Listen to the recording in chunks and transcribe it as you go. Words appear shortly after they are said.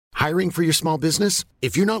Hiring for your small business?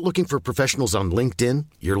 If you're not looking for professionals on LinkedIn,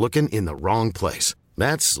 you're looking in the wrong place.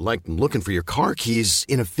 That's like looking for your car keys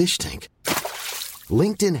in a fish tank.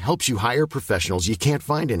 LinkedIn helps you hire professionals you can't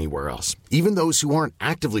find anywhere else, even those who aren't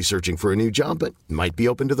actively searching for a new job but might be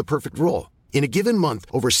open to the perfect role. In a given month,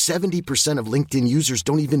 over 70% of LinkedIn users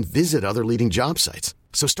don't even visit other leading job sites.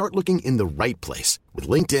 So start looking in the right place. With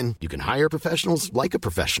LinkedIn, you can hire professionals like a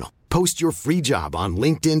professional. Post your free job on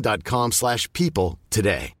linkedin.com/people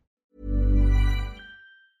today.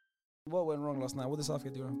 What went wrong last night? What did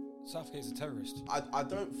Southgate do wrong? Southgate's a terrorist. I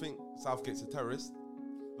don't think Southgate's a terrorist,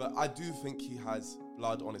 but I do think he has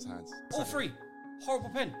blood on his hands. All three. Horrible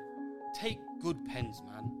pen. Take good pens,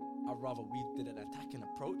 man. I'd rather we did an attacking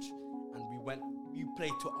approach and we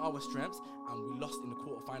played to our strengths and we lost in the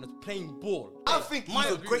quarterfinals playing ball. I think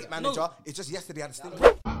he's a great manager. No. It's just yesterday I had a sting.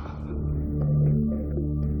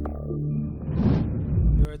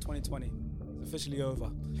 Euro 2020 is officially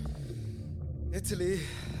over. Italy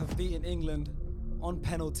have beaten England on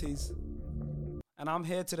penalties. And I'm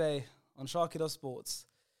here today on Sharky Sports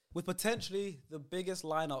with potentially the biggest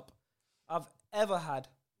lineup I've ever had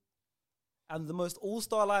and the most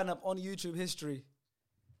all-star lineup on YouTube history.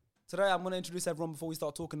 Today, I'm going to introduce everyone before we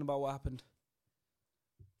start talking about what happened.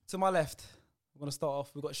 To my left, we're going to start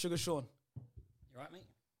off. We've got Sugar Sean. You right, mate?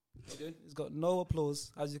 How you doing? He's got no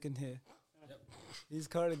applause, as you can hear. Yep. He's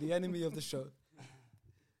currently the enemy of the show.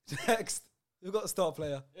 Next, we've got a star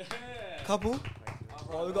player. Yeah. Couple?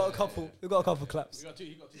 Oh, we've got a couple. We've got a couple claps. You got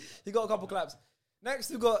two. He got a couple claps. Next,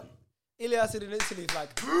 we've got Ilias in Italy flag.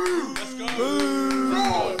 Let's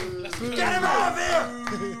go. Let's go. Get him out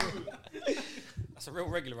of here! That's a real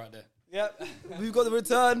regular right there. Yep. We've got the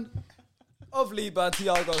return of Liba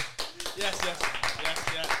Thiago. Yes.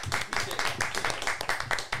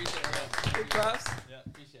 Appreciate it. Big claps. Yeah,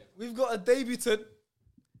 appreciate it. We've got a debutant,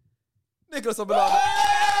 Nicholas Obalana.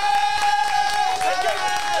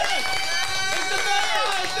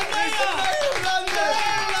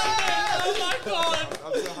 Oh my God.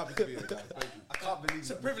 I'm so happy to be here, guys. Thank you. I can't believe It's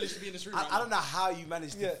a privilege to be in this room. I don't know how you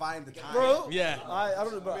managed to find the time. Bro, Yeah. I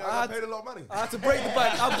don't know, bro. I paid a lot of money. I had to break the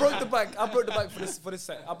bank. I broke the bank for this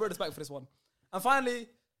set. I broke the bank for this one. And finally,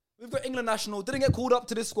 we've got England national. Didn't get called up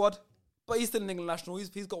to this squad, but he's still an England national.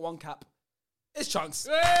 He's got one cap. It's Chunks.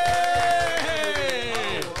 Hey!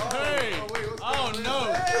 Oh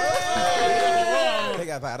no! Take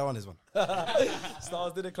that back. I don't want this one.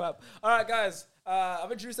 Stars didn't clap. All right, guys. I've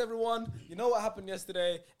introduced everyone. You know what happened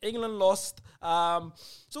yesterday. England lost. So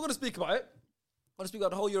we're going to speak about it. I'm going to speak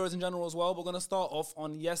about the whole Euros in general as well. We're going to start off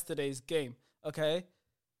on yesterday's game. Okay?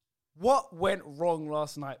 What went wrong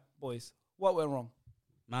last night, boys? What went wrong?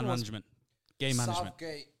 Man management. Game management.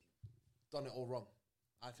 Southgate done it all wrong,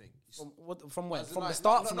 I think. From when? As in From the like-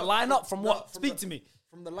 start? no, From no, the lineup? From no, what? from Speak the- to me.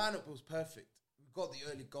 From the lineup, it was perfect. We got the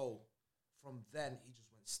early goal. From then, he just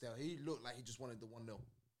went stale. He looked like he just wanted the 1-0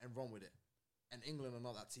 and run with it. And England are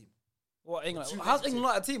not that team. What, England? Too How's negative. England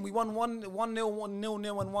not a team? We won 1-0,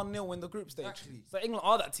 1-0, and 1-0 in the group stage. Exactly. So England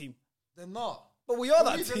are that team. They're not. But we are For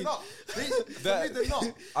that me, team. they're not. For me, they're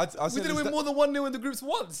not. We didn't win more than 1-0 in the groups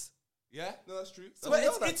once. Yeah, no, that's true. So But we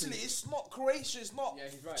it's are that Italy. team. It's not Croatia. It's not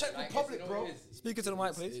Czech Republic, bro. Speaking to the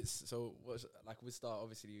mic, please. So we start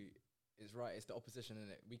obviously. It's right. It's the opposition,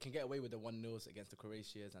 isn't it? We can get away with the 1-0s against the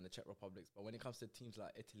Croatias and the Czech Republics, but when it comes to teams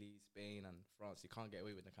like Italy, Spain, and France, you can't get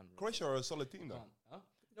away with the kind of. Croatia are a solid team, though. Huh?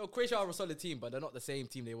 No, Croatia are a solid team, but they're not the same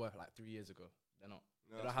team they were like 3 years ago. They're not.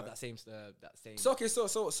 No, they don't have that same. That same. So okay, so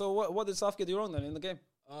what did Southgate do wrong then in the game?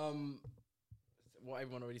 What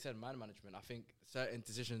everyone already said, man management. I think certain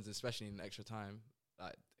decisions, especially in extra time,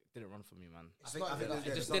 like didn't run for me, man. I think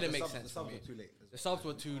it just didn't make sense The subs for me. were too late. The subs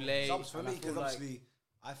were too late. Subs for and I me, feel because like- obviously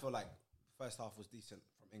I feel like first half was decent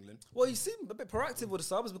from England. Well, he seemed a bit proactive with the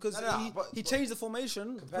subs because he changed the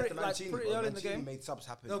formation Compared to pretty Mancini, early in the Mancini game. made subs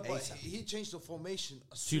happen No, but ASAP. he changed the formation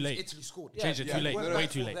as Too soon late. as Italy scored. Changed it Yeah. too late. Went Way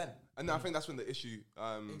back too for late. then. And I think that's when the issue.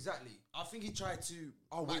 Exactly. I think he tried to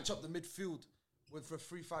match up the midfield with a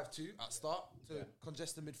 3-5-2 at start to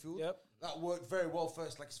congest the midfield. Yep. That worked very well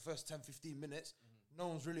his first 10-15 minutes. No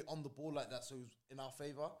one's really on the ball like that, so it was in our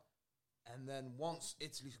favour. And then once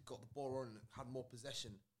Italy got the ball on and had more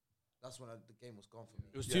possession, that's when the game was gone for me.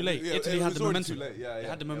 It was too late. Italy had the momentum. They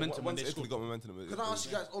had the momentum when Once they Italy scored. got momentum. Can I ask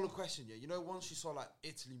you guys all a question? Yeah, you know, once you saw like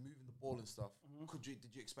Italy moving the ball and stuff, did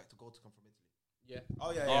you expect a goal to come from Italy? Yeah.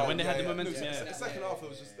 Oh yeah, Oh, when they had the momentum, The yeah. second half, it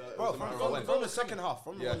was just. Bro, from the second half,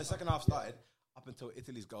 when the second half started up until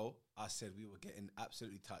Italy's goal, I said we were getting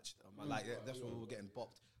absolutely touched. That's when we were getting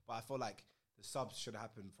bopped. But I feel like the subs should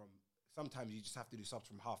happen from. Sometimes you just have to do subs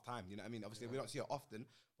from half time. You know what I mean? Obviously, we don't see it often,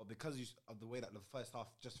 but because of the way that the first half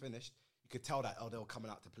just finished, you could tell that they were coming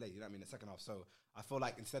out to play. You know what I mean? The second half. So I feel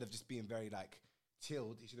like instead of just being very like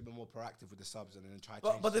chilled, he should have been more proactive with the subs and then try.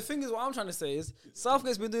 But the thing is, what I'm trying to say is,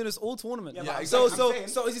 Southgate's been doing this all tournament. Yeah, So exactly.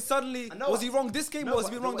 so is he suddenly was he wrong this game or was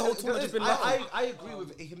he wrong the whole tournament? Just been lucky? I agree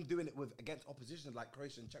with him doing it with against opposition like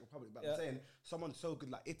Croatia and Czech Republic. But I'm saying someone so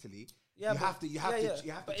good like Italy, you have to.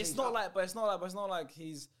 But it's not like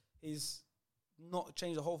he's not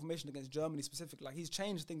changed the whole formation against Germany specifically. Like he's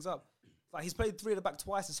changed things up. Like he's played 3 at the back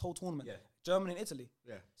twice this whole tournament. Yeah. Germany and Italy.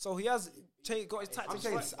 Yeah. So he has got his tactics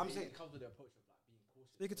right. I'm saying it comes with the approach of like being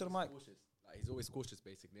cautious. Speak it to the mic. Cautious. Like he's always cautious,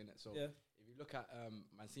 basically, innit? So if you look at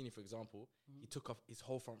Mancini, for example, he took off his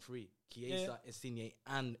whole front three. Chiesa, Insigne,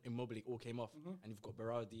 and Immobile all came off, and you've got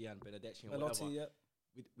Berardi and Benedetto and whatever.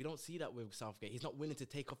 We don't see that with Southgate. He's not willing to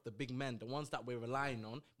take off the big men, the ones that we're relying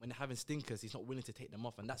on when they're having stinkers. He's not willing to take them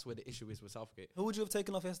off, and that's where the issue is with Southgate. Who would you have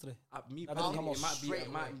taken off yesterday? Me personally,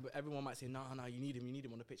 everyone might say, no, you need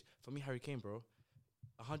him on the pitch. For me, Harry Kane, bro,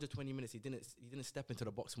 120 minutes, he didn't step into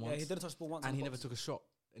the box once. Yeah, he didn't touch the ball once, and he never took a shot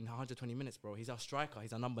in 120 minutes, bro. He's our striker.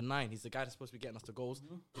 He's our number 9. He's the guy that's supposed to be getting us the goals.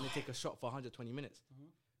 Didn't take a shot for 120 minutes.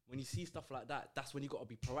 When you see stuff like that, that's when you got to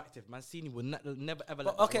be proactive. Mancini would never ever.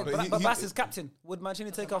 But Bass is captain. Would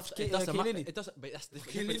Mancini take off Chiellini? It doesn't. But that's the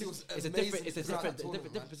difference. It's a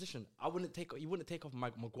different position. You wouldn't take off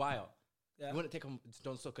Maguire. You wouldn't take off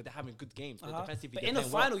John Stones because they're having good games. But in the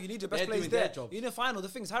final, you need your best players there. In the final, the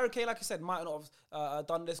thing is, Harry Kane, like I said, might not have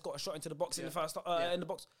done this, got a shot into the box in the first in the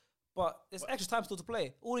box. But there's extra time still to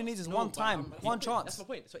play. All he needs is one chance. That's my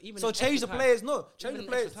point. So change the players. No, change the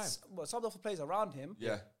players. Sub off the players around him.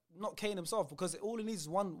 Yeah. Not Kane himself, because all he needs is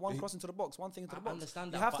one cross into the box, one thing into the box. Understand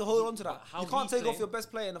you that, have to hold on to that. You can't take off your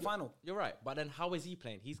best player in the final. You're right, but then how is he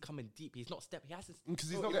playing? He's coming deep. He's not stepping. He has to because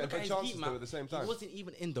he's not getting big chances though at the same time. He wasn't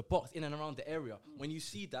even in the box, in and around the area. When you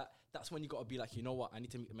see that, that's when you got to be like, you know what? I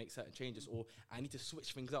need to make certain changes, or I need to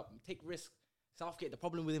switch things up, take risks. Southgate, the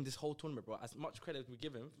problem with him this whole tournament, bro, as much credit as we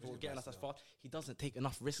give him for getting us as far, he doesn't take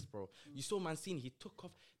enough risks, bro. You saw Mancini, he took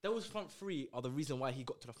off. Those front 3 are the reason why he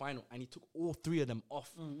got to the final, and he took all 3 of them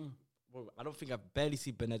off. Bro, I don't think I've barely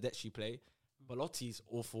seen Benedetto play. Belotti's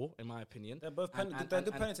awful, in my opinion. They're both they're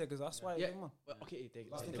good penalty takers. That's why. Okay,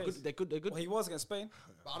 they're good. Well, he was against Spain.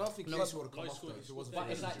 But I don't think Chiesa would have come off if it wasn't.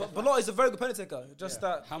 But Belotti's a very good penalty taker. Just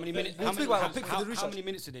that. How many minutes? How many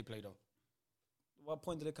minutes did they play though? What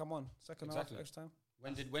point did they come on? Second half, extra time.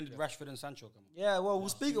 When did Rashford and Sancho come on? Yeah, well, we'll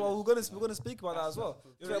speak. Well, we're gonna speak about that as well.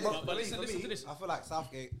 But listen to this. I feel like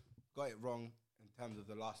Southgate got it wrong in terms of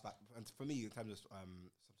the last, and for me, in terms of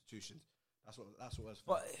substitutions. That's what was.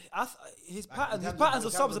 But his patterns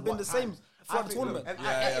of subs have been the same throughout the tournament.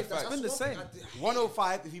 It's been the same.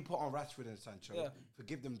 105 if you put on Rashford and Sancho,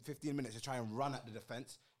 forgive them 15 minutes to try and run at the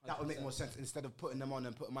defense. That would make more sense instead of putting them on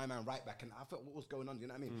and putting my man right back. And I thought, what was going on? You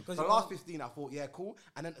know what I mean? For the last 15, I thought, yeah, cool.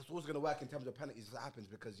 And then it's always going to work in terms of penalties if that happens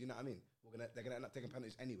because you know what I mean. They're going to end up taking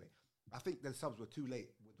penalties anyway. I think the subs were too late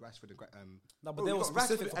with Rashford and no, but they were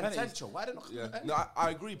specific for penalties. Sancho. Why didn't? No, I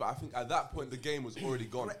agree, but I think at that point the game was already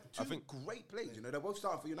gone. I think great plays. You know, they're both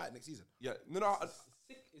starting for United next season. Yeah, no.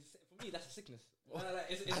 For me, that's a sickness.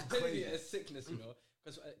 It's clearly a sickness, you know.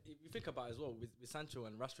 Because if you think about it as well with Sancho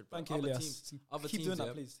and Rashford, thank you, Elias. Keep doing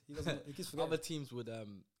that, please. He keeps forgetting. Other teams would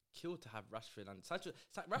kill to have Rashford and Sancho.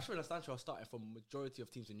 Rashford and Sancho are starting for majority of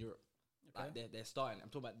teams in Europe. Okay. Like they're starting. I'm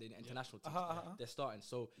talking about the international teams. They're starting.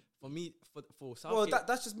 So for me, for Southgate, well,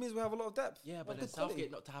 that just means we have a lot of depth. Yeah, but then Southgate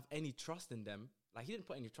not to have any trust in them. Like he didn't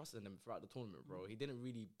put any trust in them throughout the tournament, bro. He didn't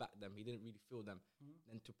really back them. He didn't really feel them.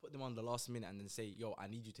 And to put them on the last minute and then say, "Yo, I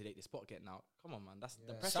need you to take this spot kick now." Come on, man. That's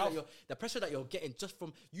the pressure that you're getting just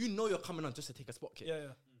from you're coming on just to take a spot kick.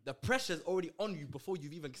 Yeah. The pressure's already on you before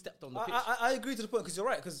you've even stepped on the pitch. I agree to the point because you're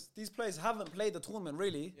right. Because these players haven't played the tournament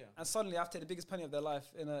really, and suddenly have to take the biggest penny of their life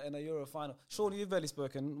in a Euro final. Sean, you've barely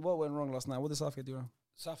spoken. What went wrong last night? What did Southgate do wrong?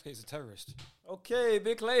 Southgate's a terrorist. Okay,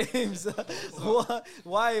 big claims.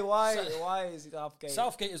 Why is it Southgate?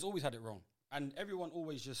 Southgate has always had it wrong, and everyone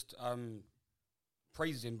always just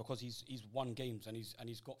praises him because he's won games and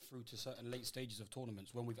he's got through to certain late stages of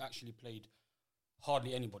tournaments when we've actually played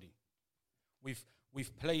hardly anybody.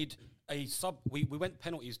 We've played a we went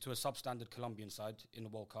penalties to a substandard Colombian side in the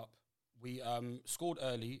World Cup. We scored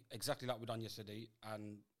early, exactly like we done yesterday,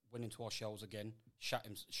 and went into our shells again. Shat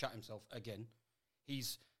himself again.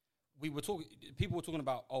 People were talking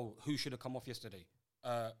about who should have come off yesterday.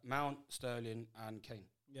 Mount, Sterling, and Kane.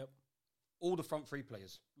 Yep. All the front 3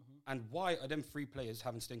 players. And why are them 3 players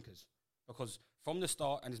having stinkers? Because from the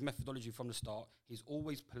start, and his methodology from the start, he's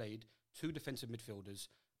always played 2 defensive midfielders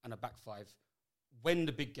and a back 5 when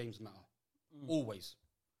the big games matter. Always.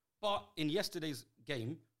 But in yesterday's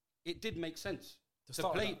game, it did make sense. to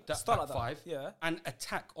start play like that. that Start back like that, five yeah. and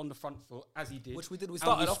attack on the front foot as he did. Which we did. We and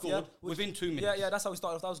started off, scored yeah, within 2 minutes. Yeah, that's how we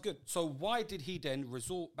started off. That was good. So why did he then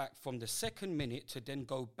resort back from the second minute to then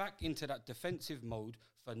go back into that defensive mode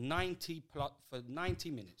for 90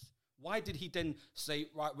 minutes? Why did he then say,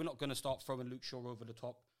 right, we're not going to start throwing Luke Shaw over the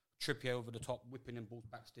top, Trippier over the top, whipping in balls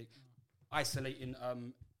back stick, isolating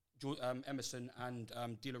Emerson and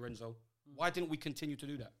Di Lorenzo? Why didn't we continue to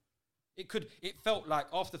do that? It felt like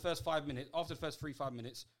after the first 5 minutes, after the first 3-5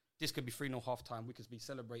 minutes, this could be 3-0 half time. We could be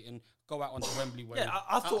celebrating, go out onto Wembley Way. Yeah,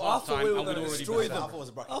 I thought we were going to destroy them. I thought it was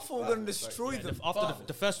a bracket. I thought we were going to destroy them. After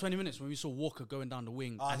the first 20 minutes, when we saw Walker going down the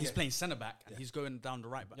wing and he's yeah. playing centre back and he's going down the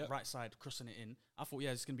right side, crossing it in, I thought,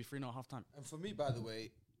 it's going to be 3-0 at half time. And for me, by the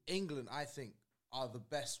way, England, I think, are the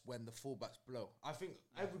best when the fullbacks blow. I think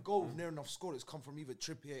every goal we've near enough scored has come from either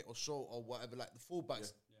Trippier or Shaw or whatever, like the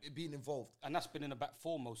fullbacks being involved. And that's been in a back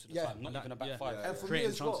four most of the Yeah. time, not even a back yeah. five. And for me Creating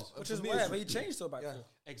as well, chances. Which is where he changed to a back four.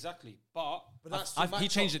 Exactly. But that's he the match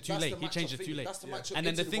changed up- it too that's late. the He match changed up it too thingy. late. That's the match up And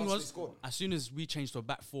then the Italy thing once they was, scored. as soon as we changed to a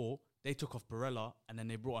back four, they took off Barella and then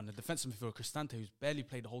they brought on the defensive midfielder Cristante, who's barely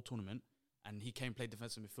played the whole tournament, and he came play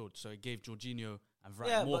defensive midfield. So it gave Jorginho and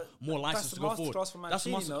Verratti more license to go forward. That's That's a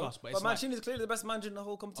masterclass. But Mancini's clearly the best manager in the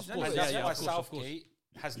whole competition. and anyway. that's yeah, why of course, of course. Southgate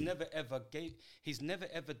has never ever he's never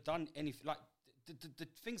ever done anything like the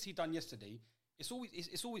things he done yesterday. It's always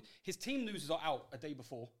his team news are out a day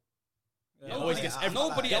before. Yeah. Always gets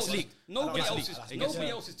Nobody gets else, leaked. nobody Gets else's, leaked. nobody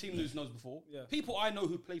else's team news knows before. Yeah. People I know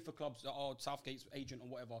who play for clubs that are Southgate's agent or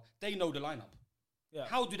whatever, they know the lineup. Yeah.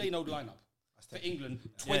 How do they know the lineup for England?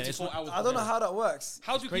 it's 24 not- hours. I don't know how that works.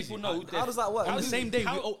 How do crazy. people know? How does that work? On the do- same day,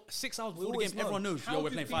 how- 6 hours before the always game, everyone knows, how we're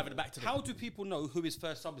do playing people- five at the back today. How do people know who his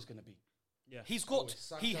first sub is going to be? Yeah.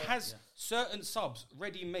 He has certain subs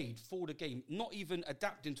ready made for the game, not even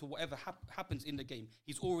adapting to whatever happens in the game.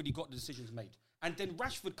 He's already got the decisions made. And then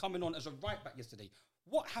Rashford coming on as a right back yesterday.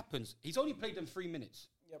 What happens? He's only played them 3 minutes.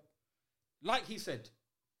 Yep. Like he said,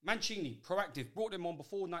 Mancini, proactive, brought them on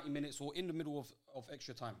before 90 minutes or in the middle of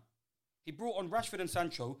extra time. He brought on Rashford and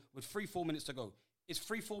Sancho with 3-4 minutes to go. Is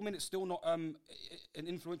 3-4 minutes still not an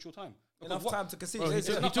influential time? Enough time to concede. Bro, It's-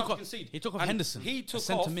 There's he enough took time to off- concede. he took off And Henderson, He a took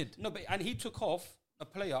centre off mid. and he took off a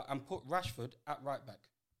player and put Rashford at right back.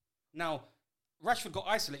 Now, Rashford got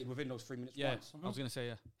isolated within those 3 minutes. Yeah, once. I was going to say,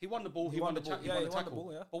 yeah. He won the ball. He won the tackle. Yeah, He he won won the the tackle.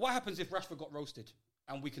 ball, yeah. But what happens if Rashford got roasted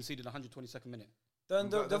and we conceded 122nd minute? Then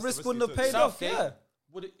the That's the risk risk wouldn't he have took. paid off. Southgate Yeah.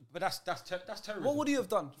 would it, but that's terrorism. What would he have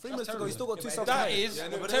done? 3 minutes ago, he still got two subs. That to make. is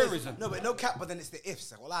but terrorism. No, but no cap. But then it's the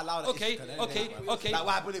ifs. Well, I allow that. Okay, if, okay. Like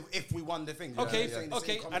what happened if we won the thing? Okay, You know, saying the okay,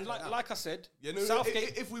 same and comments right like I said, Yeah, no,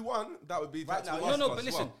 Southgate. if we won, that would be Right now, tactical yeah. No, masterclass but as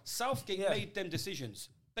listen, well. Southgate Yeah. made them decisions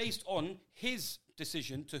based on his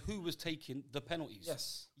decision to who was taking the penalties.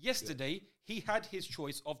 Yes. Yesterday, he had his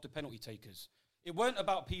choice of the penalty takers. It weren't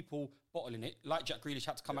about people bottling it, like Jack Grealish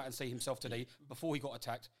had to come out and say himself today before he got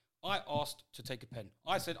attacked. I asked to take a pen.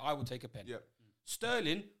 I said I would take a pen. Yeah.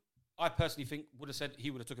 Sterling, I personally think would have said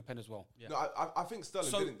he would have took a pen as well. No, I think Sterling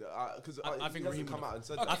So- didn't, because I think he hasn't Raheem come would out and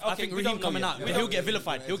said Okay, that. I think we Raheem don't know coming yet. out, We but don't- he'll get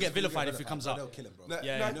vilified. He'll get vilified if he comes They'll out. kill him, bro. No,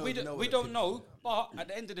 Yeah, no, yeah. We don't know, but at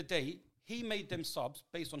the end of the day, he made them subs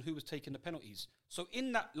based on who was taking the penalties. So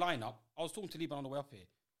in that lineup, I was talking to Liban on the way up here.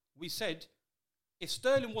 We said, if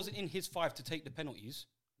Sterling wasn't in his five to take the penalties,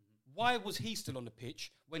 why was he still on the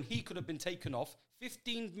pitch when he could have been taken off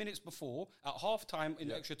 15 minutes before at half time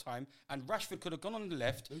in extra time, and Rashford could have gone on the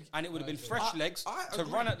left, and it would have been fresh legs I to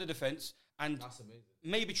agree. run at the defence and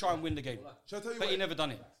maybe try and win the game. Shall I tell you But what- he never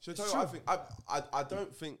done it. Shall I tell you what I think? I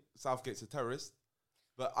don't think Southgate's a terrorist,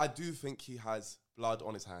 but I do think he has blood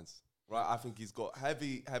on his hands. Right? I think he's got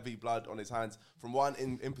heavy blood on his hands from one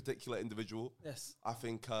in particular individual. Yes. I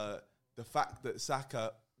think the fact that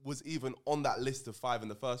Saka was even on that list of 5 in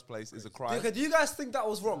the first place is a crime. Okay, do you guys think that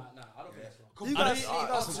was wrong? I don't think that's wrong. Do you guys think that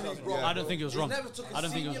was Absolutely wrong? wrong. I don't think it was He wrong. never took a I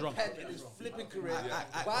don't think it was senior wrong. pen in his flipping career. Why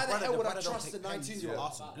the Brother, hell would I brother don't trust the take pennies 19-year-old? for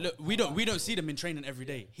Arsenal. Look, we don't see them in training every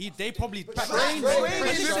day. They probably Training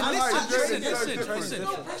is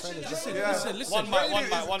listen. One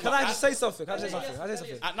by. Can I just say something?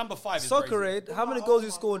 At number 5 is Soccer crazy. Aid, how many goals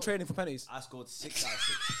you score in training for penalties? I scored 6 out of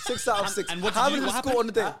 6. 6 out of 6. And what How did you many do? you score on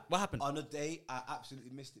the day? What happened? On the day, I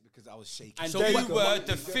absolutely missed it because I was shaking. And So you what- were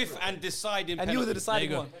the fifth and deciding And penalty. you were the deciding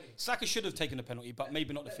There you one. go. Saka should have taken the penalty, but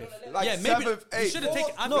maybe not the fifth. Like Yeah, maybe 7th, you 8th. should have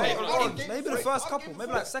taken. No, Okay. maybe the first couple.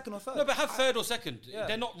 Maybe like second or third. No, but have third or second. Yeah.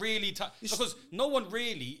 They're not really... because no one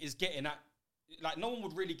really is getting at... Like, no one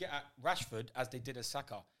would really get at Rashford as they did as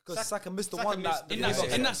Saka. Because Saka missed the Saka one missed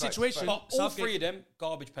that... In that situation, But all Southgate- three of them,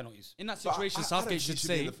 garbage penalties. In that But situation, I don't Southgate think should he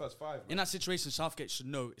be in say. the first five, man. In that situation, Southgate should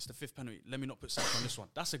know it's the 5th penalty. Let me not put Saka on this one.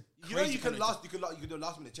 That's a You know, crazy you can penalty. you can do a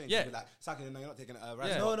last minute change. Yeah. You be like, Saka, no, you're not taking a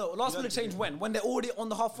Yeah. No, last minute change when they're already on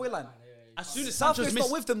the halfway line. As soon as Southgate's Sancho's not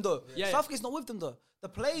missed, with them though. Yeah. Southgate's not with them though. The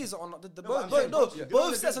players are on the but I'm both saying, bro,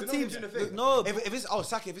 both sets of teams. No, if it's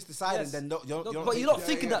Saka, if it's decided, Yes. then you're but you're not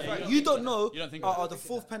thinking that. You don't know. You don't think The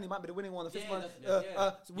 4th penalty might be the winning one. The 5th one.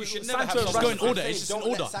 You should never have Just go in order. It's just in Don't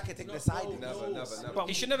order. let Saka take the side. Never.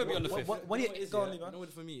 He should never be on the 5th. When you go on, You man. know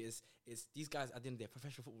what for me is these guys at the end of the day,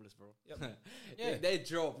 professional footballers, bro. Yeah. Their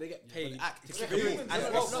job, they get paid. act. to Experience.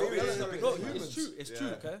 And Experience. no, it's true. It's true.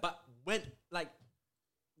 Okay. But when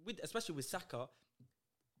especially with Saka,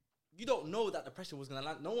 you don't know that the pressure was gonna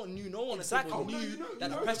land. No one knew. No one Exactly. knew that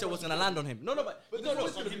the pressure was gonna land on him. No. On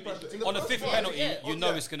the 5th penalty, you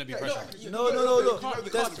know it's going to be pressure. No.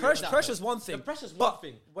 can't There's do pressure. that. Pressure's one thing. The pressure's but one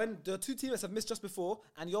thing. when the two teammates have missed just before,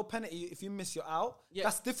 and your penalty, if you miss, you're out. Yeah,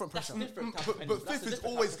 That's different pressure. That's different. type of But penalty. That's 5th a is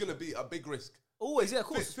different always type of- going to be a big risk. Always, yeah, of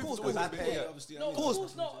course, Fifth of course. is always always. big, yeah. Obviously, No, I of mean,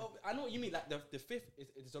 course not. I know what you mean. Like the 5th,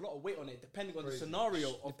 there's a lot of weight on it, depending on the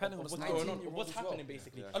scenario of Depending on the what's going on, scenario. of what's happening,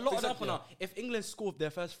 basically. A lot For of them- example, now, if England scored their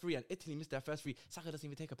first 3 and Italy missed their first 3, Saka doesn't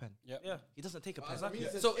even take a pen. Yeah. He doesn't take a pen. Exactly.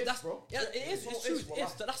 So It's that's bro. yeah, it is. It's true.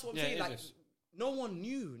 It's so that's what I'm Yeah, saying. it Like is. no one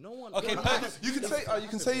knew. No one. Okay, no, perfect. You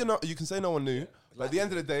can say you're not. You can say no one knew. But at the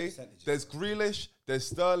end of the day, there's Grealish, there's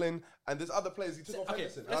Sterling, and there's other players. You took off Okay,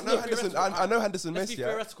 Henderson. let's I know be Henderson. theoretical. I know Henderson Let's missed. be Yeah.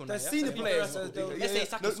 theoretical now. There's yeah? senior Let's be players, theoretical. yeah, Let's say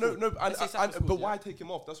Saka No, scored. Let's say Saka scored, but yeah? why take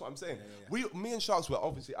him off? That's what I'm saying. Me and Sharks were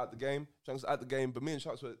obviously at the game. Sharks were at the game, but me and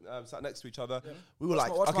Sharks were sat next to each other. We were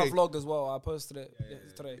like, Watch my okay, vlog as well. I posted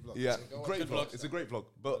it today. yeah, great vlog. It's a great vlog.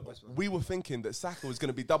 But we were thinking that Saka was going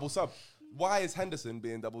to be double sub. Why is Henderson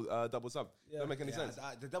being double sub? Don't make any sense.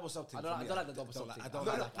 The double sub thing. I don't like the double sub thing. I don't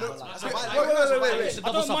No, like no, that. no, I don't like no, that. Wait.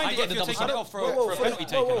 I don't mind it if you're taking it off for a penalty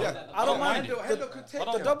taker. I don't mind it.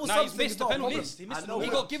 The double Nah, sub he's thing missed is the not a penalty. problem. He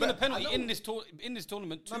got given a penalty in this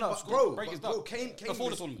tournament to break his duck Kane before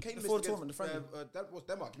the tournament. Before the tournament, the friendly. That was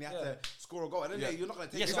Denmark, and he had to score a goal. And then you're not going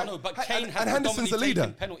to take Yes, it. I know, but And- Kane and has Henderson's the predominantly leader.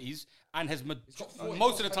 taken penalties and has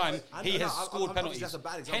most of the time he has scored penalties. That's a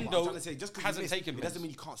bad example. I'm trying to say, Hendo just 'cause hasn't you taken missed, it doesn't penalties.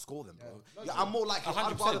 mean you can't score them, bro. Yeah, I'm more like I'd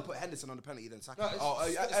 100%. rather put Henderson on the penalty than Saka.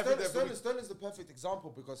 Sterling's the perfect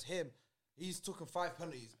example because he's taken 5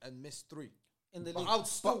 penalties and missed 3. In the But league. I would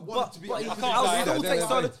still want it to be. But I I can't lie. would still Yeah, take yeah,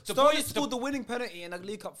 Sterling. The Sterling point- scored the winning penalty in a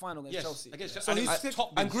League Cup final against Yes, Chelsea. against So and he's he's tick-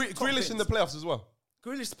 top And bins. Grealish in the playoffs as well.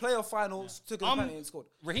 Grealish playoff finals took a penalty and scored.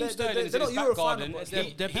 Raheem They're Sterling's not in his Euro back garden. final, but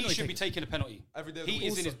they're He penalty should be takers. taking a penalty. Every day of the He week.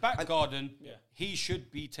 is in his back garden. He should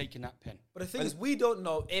be taking that pen. But the thing is, we don't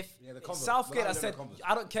know if Southgate has said, combos.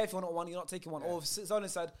 I don't care if you want one, you're not taking one. Or if Sterling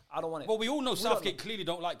said, I don't want it. Well, we all know We don't Southgate know. clearly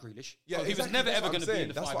don't like Grealish. Yeah, So he was exactly, never that's ever what going I'm to be in saying.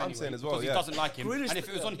 the That's five what I'm anyway, saying as well, because yeah. he doesn't like him. Grealish- And if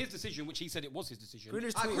it was yeah. on his decision, which he said it was his decision,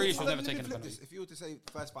 Grealish Grealish tweeted- was never taking a penalty. If you were to say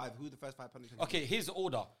first 5, who are the first 5 penalties? Okay, here's the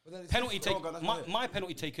order. then it's Penalty different. take. Go on, My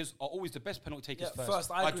penalty takers are always the best penalty takers Yeah, first.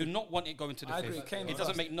 first, I I agree. do not want it going to the I agree, fifth. Kane It doesn't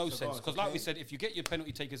first. make no So go sense on, because, so like we Kane. said, if you get your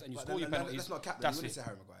penalty takers and you But score your then penalties, let's not cap them. that's You wouldn't it. say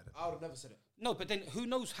Harry Maguire. I would have never said it. No, but then who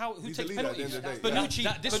knows who He's the takes leader at the penalties? end of the day.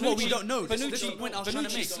 Bonucci, This is what we don't know. This is Bonucci, the point I was trying to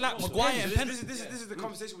Bonucci make. slaps Maguire pens. and Pen- This is the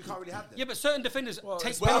conversation we can't really have. Then. Yeah, but certain defenders take Well,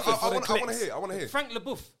 penalties. I want to hear. I want to hear. Frank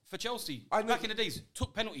LeBouf for Chelsea I know- back in the days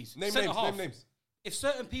took penalties. Name Centre names. half. Name names. If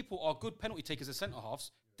certain people are good penalty takers as centre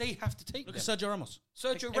halves, they have to take Look them. at Sergio Ramos.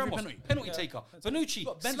 Sergio Every Ramos, penalty taker. Bonucci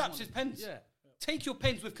Benzema. slaps his pens. Yeah. Take your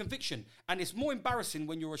pens with conviction. And it's more embarrassing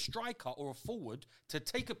when you're a striker or a forward to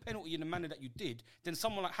take a penalty in the manner that you did than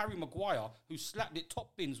someone like Harry Maguire who slapped it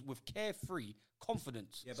top bins with carefree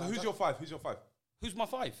confidence. So who's your 5? Who's your 5? Who's my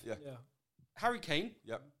 5? Yeah. Harry Kane.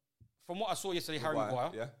 Yep. From what I saw yesterday, Harry Maguire.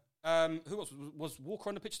 Yeah. Who else? Was Walker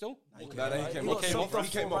on the pitch still? No, he came He off. got subbed off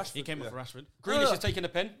He came for off. He came off for Rashford. Grealish is taking a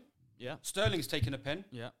pen. Yeah. Sterling's taking a pen.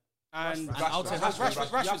 Yeah. And I'll take Rashford's taking a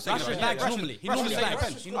Rashford pen. lags Rashford- normally. He Rashford's normally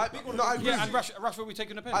taking a lags. pen. No, I agree. Yeah, and Rashford will be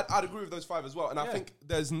taking a pen. I'd agree with those 5 as well. And I think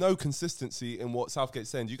there's no consistency in what Southgate's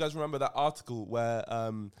saying. Do you guys remember that article where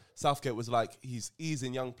Southgate was like, he's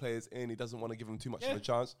easing young players in, he doesn't want to give them too much of a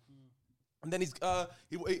chance? And then he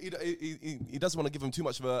doesn't want to give him too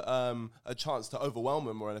much of a chance to overwhelm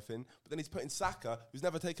him or anything. But then he's putting Saka, who's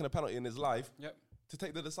never taken a penalty in his life, to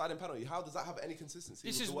take the deciding penalty. How does that have any consistency?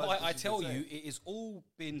 This with is the words why that I you've tell been saying? you, it has all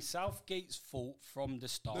been Southgate's fault from the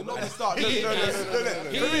start. No, not the start. No. He is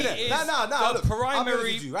the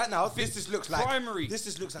primary. Right now, this just looks like primary this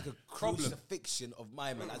just looks like a problem. crucifixion of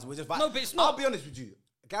my man. As we're just No, but it's not. I'll be honest with you.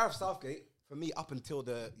 Gareth Southgate, for me, up until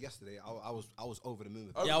yesterday, I was over the moon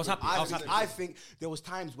with it. Yeah, I was happy. I think there was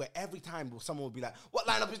times where every time someone would be like, "What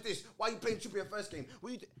lineup is this? Why are you playing Trippier first game?"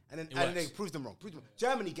 And then they proved them wrong.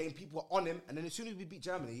 Germany game, people were on him, and then as soon as we beat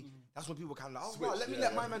Germany, that's when people were kind of like, "Oh, wow,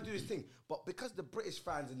 let my man do his thing." But because the British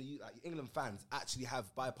fans and the England fans actually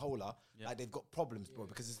have bipolar, like they've got problems, bro.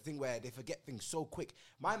 Because it's a thing where they forget things so quick.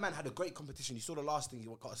 My man had a great competition. You saw the last thing he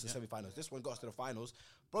got us to the semi-finals. This one got us to the finals,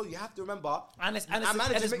 bro. You have to remember, and it's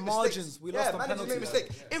managers make margins. Mistakes. We lost on managers make penalties.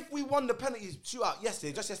 mistakes. If we won the penalty shootout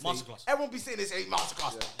yesterday, Masterclass. everyone be saying this ain't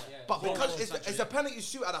masterclass. But because it's a penalty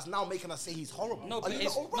shootout that's now making us say he's horrible. No, but Are you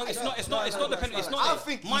it's, not alright? it's not the penalty. It's not. I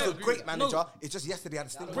think he's a great manager. No. It's just yesterday had a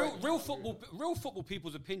stink. Real football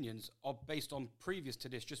people's opinions are based on previous to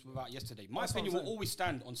this, just without yesterday. My opinion will always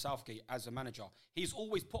stand on Southgate as a manager. He's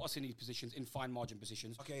always put us in these positions, in fine margin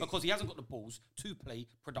positions, because he hasn't got the balls to play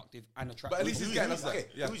productive and attractive. But at least he's getting us there.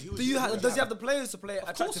 Yeah. Does he have the players to play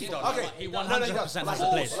attractive? he does. Okay, He 100% has the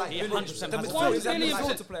players. He 100%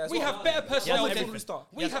 has the players. We have better personality.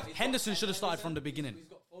 Henderson should have started from the beginning.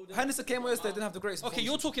 Henderson came yesterday, didn't have the greatest. Okay,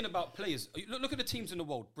 you're talking about players. Look at the teams in the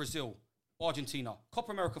world: Brazil, Argentina,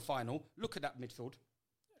 Copa America final. Look at that midfield.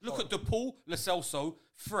 Look at DePaul, Lo Celso,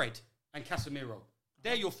 Fred, and Casemiro.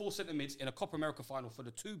 They're your 4 centre mids in a Copa America final for the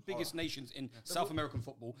 2 biggest nations in South American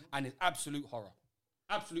football, and it's absolute horror.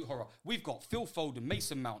 Absolute horror. We've got Phil Foden,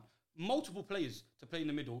 Mason Mount, multiple players to play in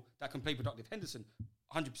the middle that can play productive. Henderson,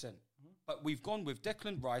 100%. But we've gone with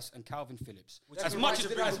Declan Rice and Calvin Phillips. As much as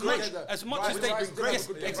they,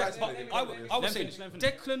 exactly. I would say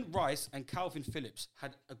Declan Rice and Calvin Phillips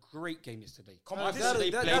had a great game yesterday. I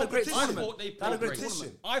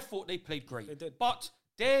thought they played great. They did. But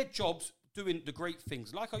their jobs doing the great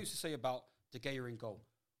things, like I used to say about De Gea in goal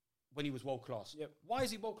when he was world class. Yep. Why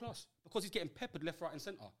is he world class? Because he's getting peppered left, right, and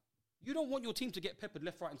centre. You don't want your team to get peppered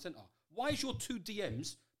left, right, and centre. Why is your 2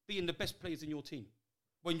 DMs being the best players in your team?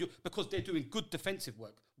 Because they're doing good defensive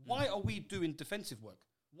work. Why are we doing defensive work?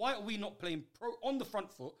 Why are we not playing on the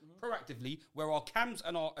front foot proactively, where our cams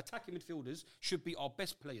and our attacking midfielders should be our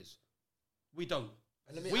best players? We don't.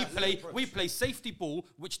 We play safety ball,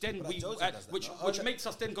 which then which makes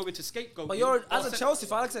us then go into scapegoat. But as a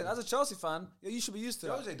Chelsea fan, you should be used to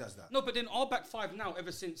that. Jose does that. No, but then our back 5 now,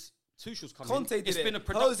 ever since Tuchel's come Conte in, did it.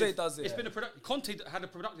 Jose does it. It's been Conte had a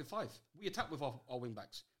productive 5. We attack with our wing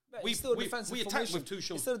backs. We attack with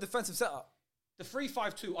Tuchel. It's still a defensive setup. The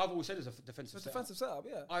 3-5-2, I've always said, is a defensive setup. Defensive setup,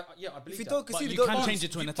 yeah. I believe if you that. don't But concede, you can change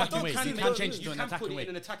it to an attacking way. You can change it to an attacking way.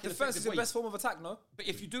 Defense is the best form of attack, no? But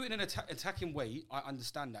if you do it in an attacking way, I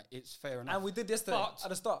understand that. It's fair enough. And we did yesterday at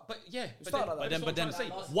the start. But yeah. But then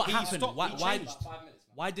what happened?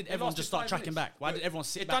 Why did everyone just start tracking back? Why did everyone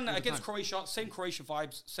sit back? They've done that against Croatia. Same Croatia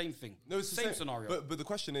vibes. Same thing. No, it's the same scenario. But the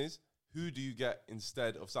question is, who do you get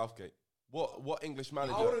instead of Southgate? What English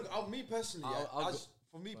manager?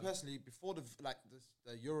 For me personally, before the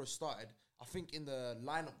Euro started, I think in the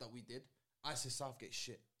lineup that we did, I said Southgate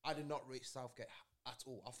shit. I did not rate Southgate at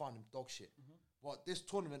all. I found him dog shit. But this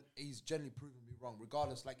tournament, he's generally proven me wrong.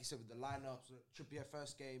 Regardless, like you said, with the lineups, Trippier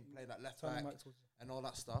first game, playing that left back and all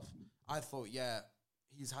that stuff. I thought,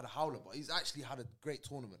 he's had a howler, but he's actually had a great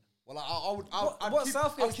tournament. Well, what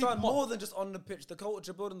Southgate's done more than just on the pitch, the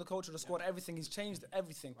culture, building the culture, the squad, everything. He's changed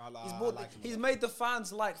everything. He's made the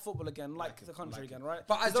fans like football again, like the country again, right?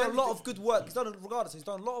 But he's done a lot of good work. He's done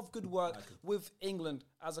a lot of good work with England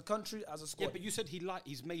as a country, as a squad. Yeah, but you said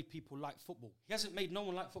he's made people like football. He hasn't made no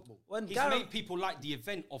one like football. He's Gareth made people like the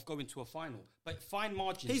event of going to a final. But fine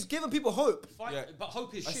margins. He's given people hope. But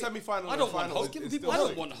hope is A shit. semi-final I don't want final hope. is I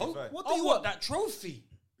don't want hope. What do I you want want? that trophy.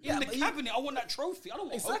 In the cabinet, I want that trophy. I don't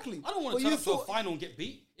want Exactly. hope. I don't want But to turn you up to a thought- final and get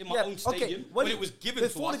beat in my own stadium when it was given to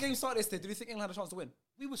us. Before the game started yesterday, did you think England had a chance to win?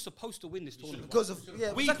 We were supposed to win this tournament. Because of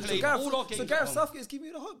we exactly. played all our games. So at Gareth home. Southgate is giving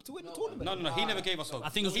you the hope to win the tournament. No, he never gave us hope. I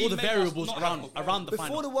think it was He all the made us variables not around have hope. around the Before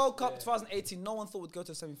final. the World Cup 2018, no one thought we'd go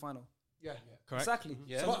to the semi-final. Yeah. Correct. Exactly.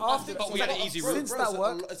 Yeah. So after, But we had an easy route. Since that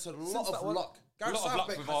work, it's a lot of luck. A lot of luck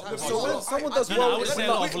with our so when someone does No, I well, would it's say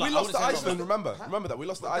luck. a lot of luck. We I lost would to say a lot of Iceland. luck. Remember that we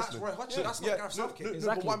lost to Iceland. Roy Hodgson, that's not Gareth Southgate. No,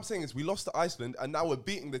 but what I'm saying is we lost to Iceland, and now we're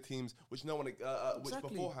beating the teams which no one, which Exactly.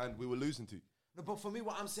 beforehand we were losing to. No, but for me,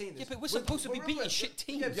 what I'm saying is... Yeah, but we're supposed to be beating shit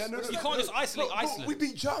teams. Yeah, no, You can't just isolate Look, Iceland. We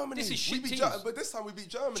beat Germany. This is shit we beat teams. But this time we beat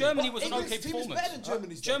Germany. Germany was an England's okay team is performance. better than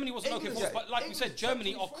Germany's. Germany was an okay England's- performance, but like we said,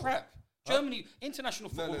 Germany are crap. Germany,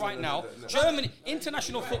 international football no, right no, now. no, no. Germany,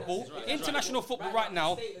 international football right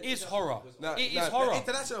now is horror. It is horror.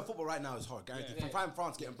 International football right now is horror. Guaranteed. From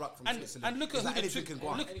France getting blocked from Switzerland. And look at it's who like the anything two, can go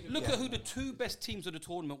on. look at who the 2 best teams of the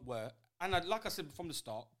tournament were. And like I said from the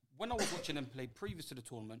start, when I was watching them play previous to the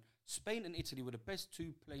tournament, Spain and Italy were the best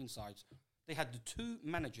 2 playing sides. They had the 2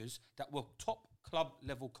 managers that were top club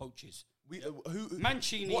level coaches.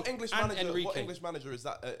 Mancini What English and manager? Enrique. What English manager is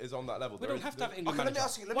that is on that level? We don't have to have England Okay, let me manager.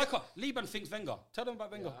 ask you, Why can't Liban thinks Wenger? Tell them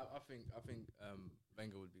about Wenger. I think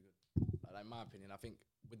Wenger would be good. Like my opinion, I think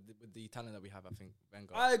with the talent that we have, I think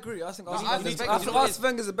Wenger. I agree. I think I Arsene think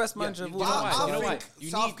Wenger's the best manager of all you know time. why? You know why?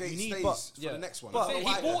 think Southgate stays for yeah. the next one. But- I don't he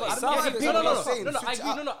know why. bought I it. don't know why Yeah, people are saying switch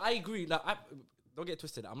it up. I agree. Like, don't get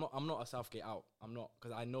twisted. I'm not a Southgate out. I'm not,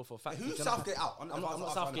 because I know for a fact. Who's Southgate out? I'm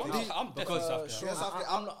not Southgate I'm out. definitely Southgate. Yeah, Southgate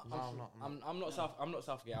I'm out. not. I'm not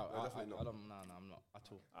Southgate out. No, definitely not. I don't. No, I'm not at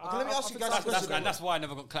all. Okay, let me ask you guys a question. And that's why I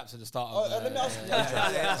never got claps at the start. Oh, Of, let me ask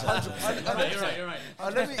you. You're right.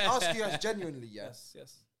 Let me ask you guys genuinely. Yes,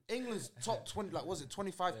 yes. England's top 20, like, was it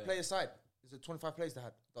 25 player side? Is it 25 players they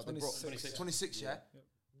had? That they brought? 26, yeah?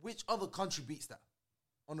 Which other country beats that?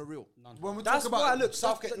 On the real? None. When we That's talk why I about look.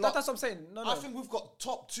 Southgate, That's what I'm saying. No. I think we've got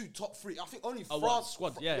top 2, top 3. I think only Oh, France.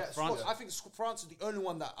 what? Squad, yeah, France. Squad. I think France is the only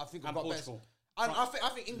one that I think And have got Portugal. best. And I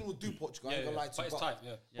think England will do Portugal. I ain't Yeah, gonna lie to but you. it's tight,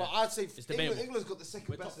 yeah. But I'd say debatable. England's got the second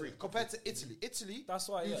We're best top 3. compared to Italy. Italy, That's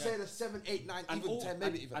why, you'd yeah. say the 7, 8, 9, even 10,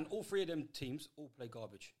 maybe even. And all three of them teams all play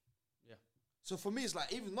garbage. So for me, it's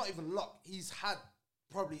like not even luck. He's had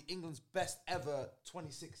probably England's best ever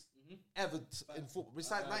 26 ever in football.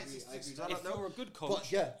 Besides 96, I don't If know. you're a good But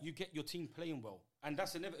coach, yeah. you get your team playing well, and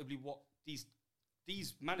that's inevitably what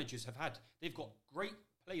these managers have had. They've got great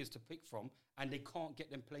players to pick from, and they can't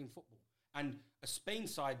get them playing football. And a Spain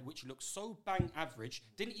side which looks so bang average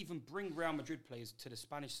didn't even bring Real Madrid players to the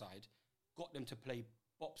Spanish side, got them to play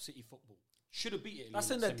Bop City football. Should have beat Italy. That's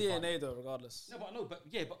in in the their semi-final. DNA, though, regardless. No, but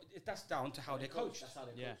that's down to how they're coached.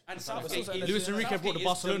 Yeah. And That's Southgate, also in is- Luis Enrique Southgate brought the is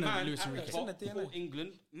Barcelona man Luis at the Enrique. top It's in the for DNA.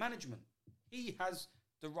 England management. He has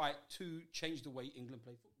the right to change the way England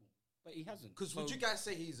play football, but he hasn't. Because So would you guys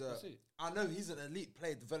say he's a? that's it. I know he's an elite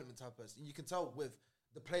player development type person. You can tell with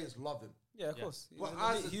the players love him. Yeah, of course. He's But an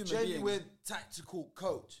as elite a human genuine being. tactical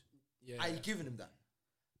coach, are you giving him that?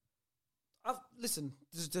 Listen,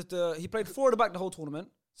 he played 4 at the back the whole tournament.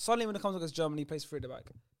 Suddenly, when it comes against Germany, he plays 3 at the back.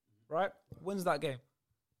 Right? Wins that game.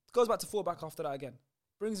 Goes back to 4 back after that again.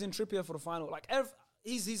 Brings in Trippier for the final. Like,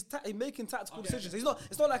 he's making tactical decisions. He's not.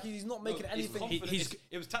 It's not like he's not making anything.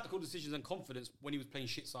 It was tactical decisions and confidence when he was playing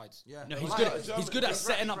shit sides. Yeah. No, he's Like, good. He's good at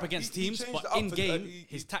setting up against he teams, changed but it up in for- game, he-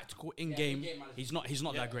 his tactical in game, he's not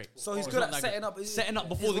that great. So he's He's good not at that setting great. up. Setting up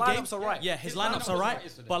his before the game. lineups are right. Yeah, his His lineup lineups was are right right.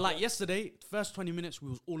 yesterday. But like yesterday, first 20 minutes, we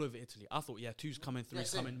was all over Italy. I thought, yeah, 2's coming, 3's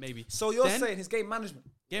same. coming, maybe. So you're Then, saying his game management?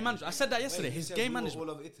 game management. I said that yesterday. His game management.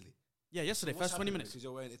 all over Italy. Yeah, yesterday, first 20 minutes. Because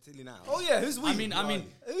you're wearing Italy now. Oh yeah, who's we? I mean,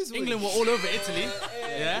 Who's we? England were all over Italy.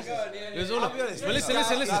 Yeah, it was all over. But listen.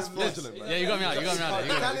 That's fraudulent, man. Yeah, you got me out. You got me out.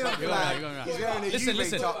 You got me out. He's wearing a Listen,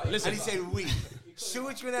 Juve top, listen. and he said we. So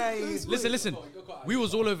which one are you? Listen. We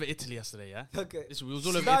was all over Italy yesterday, yeah? Okay. Listen, we was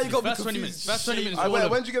all So over now you Italy. got me First 20 minutes. confused. First 20 minutes. we all over.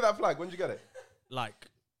 When did you get that flag? When did you get it? Like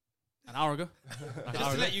an hour ago.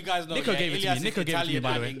 Just to let you guys know, Nico yeah, gave it to Ilias me. is Nico gave it to me, Italian by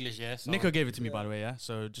the and way. English, yeah. So. Nico gave it to me, by the way, yeah?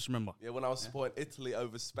 So just remember. Yeah, when I was supporting Italy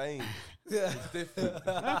over Spain. Yeah. It's different.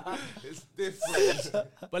 It's different.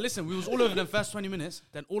 But listen, we was all over them first 20 minutes.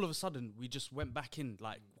 Then all of a sudden, we just went back in.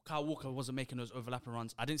 Like, Kyle Walker wasn't making those overlapping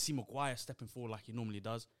runs. I didn't see Maguire stepping forward like he normally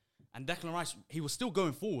does. And Declan Rice, he was still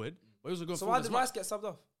going forward, but he wasn't going So forward why as did much. Rice get subbed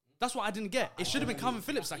off? That's what I didn't get. It should have been Calvin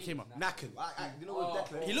Phillips that came up. Knackered. You know what,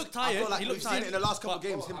 Declan? He looked I tired. feel like He looked we've seen tired. it in the last couple of But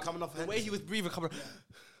games, him coming off the way he was breathing, coming.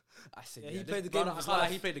 I said, Yeah, he this played the brother, game of his I can't lie,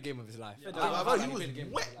 life. He played the game of his life. He was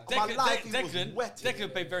wet. My life, he was wet.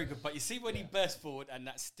 Declan played very good, but you see when he burst forward and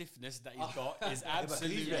that stiffness that he's got is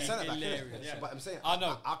absolutely hilarious. But I'm saying, I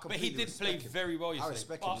know, I but he completely did play respect him. very well yesterday.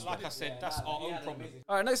 respect him But as like well. I said, that's our own problem.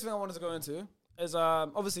 All right, next thing I wanted to go into is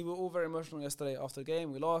obviously we were all very emotional yesterday after the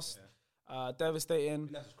game. We lost. Devastating.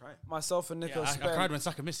 Myself and Nico I spent. cried when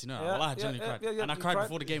Saka missed, you know. Yeah, I genuinely cried. yeah, And I you cried cried?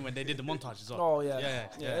 before the game when they did the montage as well. Oh yeah.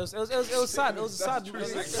 It was sad. It was sad.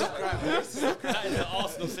 That is the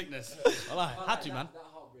Arsenal sickness. Well, I had to, man. That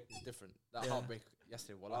heartbreak is different. That heartbreak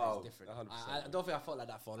yesterday, Oh, is different. 100%. I don't think I felt like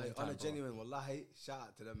that for a long On time. a bro. genuine, wallahi, shout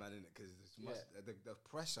out to them, man, innit? Because the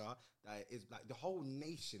pressure that is like the whole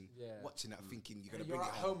nation watching that, thinking you're gonna bring You're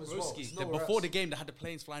it at home. home as well. Broski, It's then nowhere before else. the game, they had the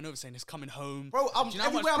planes flying over saying it's coming home. Bro, Do you know how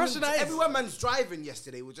much pressure that is? everywhere man's driving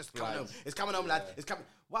yesterday was just coming home. It's coming home, lad. It's coming.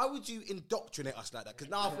 Why would you indoctrinate us like that? Because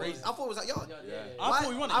now I thought it was like, yo. I thought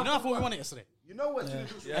we won it. You know, I thought we won it yesterday. You know what?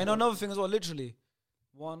 And another thing as well, literally,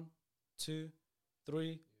 1, 2,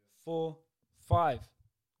 3, 4, 5,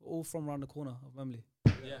 all from around the corner of Wembley.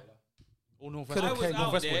 All North Could've I was came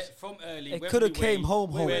out home. there from early. It Wembley coulda Way, came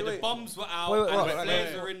home, Where home. the bums were out Wait, and what? the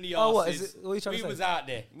flares were in the Oh, what is arses. it? What are you trying to We say? was out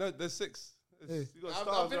there. No, there's 6. You got I've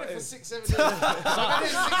stars been right in here. for 6-7 years. I've been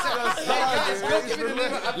in 6-7 years. Guys, don't give me the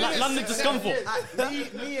name. I've been in London to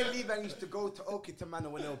Scunthorpe. Me and Levan used to go to Oki to Manor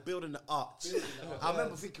when they were building the arch. I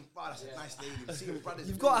remember thinking, wow, that's a nice stadium. Seeing brothers.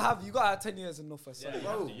 You've got to have 10 years in North West.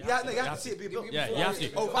 Bro, you have to see it be built. Yeah, you have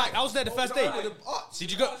to. Oh, Like, I was there the first day. With the arch.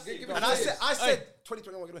 Did you go? And I said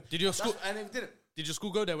 2021. Did your school? And they didn't. Did your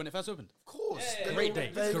school go there when it first opened? Of course. Great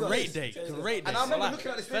day. There you go. Great day. Great day. And I remember Like,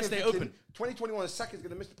 looking at this first day thinking, open. 2021, Saka's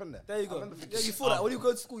gonna miss the pen there. There you I go. remember thinking, Yeah, you thought that. When you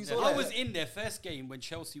go to school, you saw I that. was in their first game when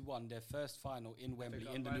Chelsea won their first final in Wembley,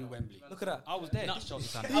 in the new Wembley. Look at that. I was there. Nuts, Chelsea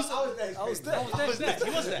fan. I was there. I was there. I was there. He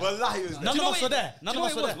was there. Wallahi, he was there. None Do of you know us what were it- there. do None you of know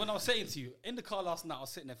us what were it was there. when I was saying to you in the car last night? I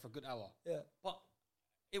was sitting there for a good hour. Yeah. But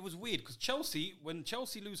it was weird because Chelsea, when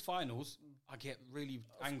Chelsea lose finals, I get really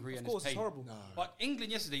angry and Of course, it's it's pain. horrible. But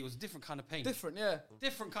England yesterday was a different kind of pain. Different, yeah.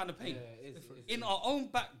 Different kind of pain. In our own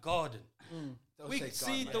back garden. We say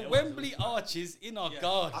see garden, the Wembley arches in our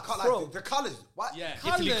garden. I can't Bro. like the colours. What? Yeah.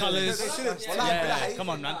 Italy colours. They shouldn't. Yeah, Wallahi, come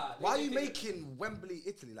on, man. Why are you making Wembley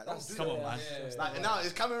Italy? Like, don't do Come that. on, man. Like, now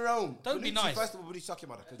it's coming around. Don't be Bonucci, nice. First of all, suck your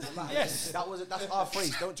mother. Yes. That's our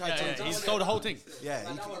phrase. Don't try to change Yeah, he it. stole the whole thing.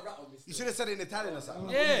 Yeah, you should have said it in Italian or something.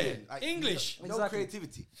 Yeah, Like, English. No Exactly.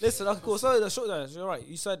 creativity. Listen, of course, so the short you're right.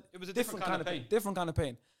 You said It was a different kind of pain. Different kind of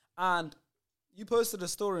pain. And you posted a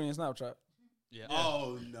story on your Snapchat. Yeah.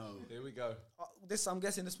 Oh no. Here we go. I'm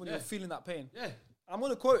guessing this when you're Yeah. feeling that pain. Yeah. I'm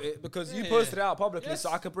gonna quote it because you Yeah, posted yeah. it out publicly, Yes. so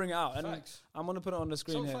I could bring it out, and Facts. I'm gonna put it on the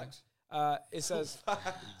screen So here. facts. It says,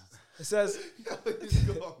 it says, He's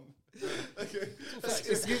gone. Okay.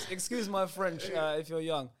 excuse my French if you're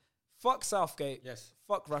young. Fuck Southgate. Yes.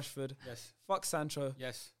 Fuck Rashford. Yes. Fuck Sancho.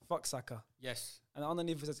 Yes. Fuck Saka. Yes. And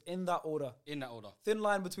underneath it says, in that order. In that order. Thin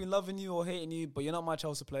line between loving you or hating you, but you're not my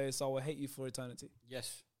Chelsea player, so I will hate you for eternity.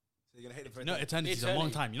 Yes. So you're gonna hate it for No, eternity is a long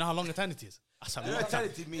Eternity. time. You know how long eternity is? That's a long time.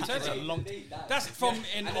 eternity means That's a Eternity. long time. That's from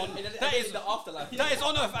in on. That is the afterlife. That is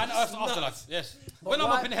on earth and earth's afterlife. Yes. When I'm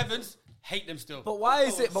why- up in heavens, hate them still. But why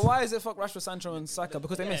is it? But why is it fuck Rashford, Sancho, and Saka?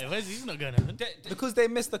 Because they missed. Yeah, he's not going to. Because they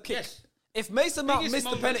missed the kick. Yes. If Mason Mount Biggest missed the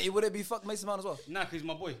moment- penalty, would it be fuck Mason Mount as well? Nah, 'cause he's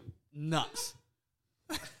my boy. Nuts.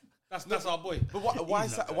 That's our boy. But why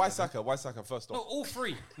Saka? Why Saka first No, off? all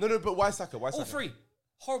three. No, but why Saka? Why Saka? All three.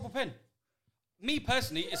 Horrible pen. Me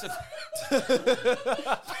personally, it's a.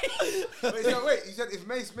 Wait, you said if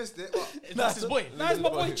Mace missed it, what? That's his boy. That's my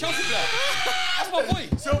boy, Chelsea player. That's my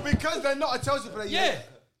boy. So because they're not a Chelsea player, Yeah.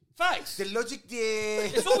 Facts. the logic there.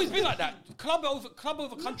 It's always been like that. Club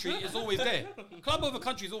over country is always there. Club over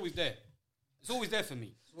country is always there. It's always there for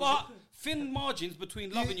me. But thin margins between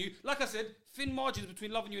loving you, like I said, thin margins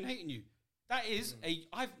between loving you and hating you. That is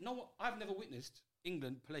I've never witnessed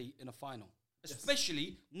England play in a final,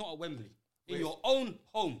 especially not at Wembley, in your own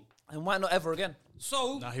home. And why not ever again?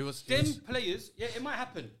 So Nah, he was- players, yeah, it might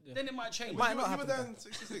happen. Then it might change. Might not You were happen. there in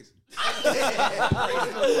 '66.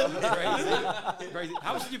 Crazy. Crazy.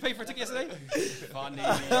 How much did you pay for a ticket yesterday? Funny.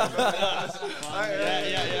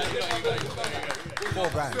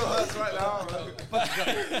 $4,000. That's right now.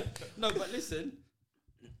 No, but listen,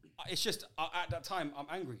 it's just at that time I'm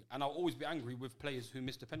angry, and I'll always be angry with players who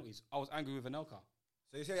miss the penalties. I was angry with Anelka.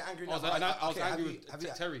 So you say you're angry I was now. like- I was Okay, angry have you- with have you-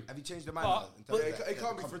 Terry. Have you changed the mind But- now? in terms But of it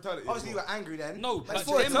can't be fraternity. Obviously, you were angry then. No, But but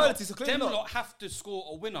for them eternity, so clearly them not. lot have to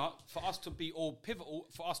score a winner for us to be, or pivotal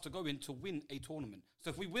for us to go in to win a tournament. So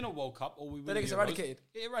if we win a World Cup or we win, Then it gets the Euros, eradicated.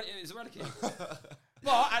 It's eradicated.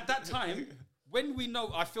 But at that time, when we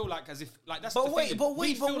know, I feel like as if like that's. But the wait, thing, but we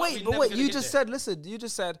wait, feel but like wait, we're but never wait. gonna You get just there. said, listen, you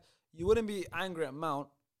just said you wouldn't be angry at Mount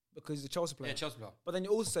because he's a Chelsea player. Yeah, Chelsea player. But then you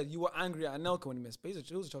also said you were angry at Anelka when he missed. But he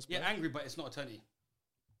was a Chelsea Yeah, player. angry, but it's not eternity.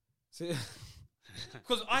 See,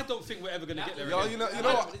 Because I don't think we're ever gonna get there. Yo, again. you know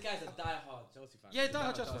what? This guy's a die-hard Chelsea fan. Yeah,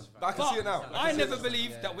 die-hard Chelsea fan. I can see it now. I never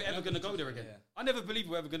believed that we're ever gonna go there again. I never believed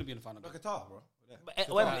we're ever gonna be in the final. Like Qatar, bro.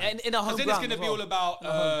 in our home Because then it's ground going to as be well. all about,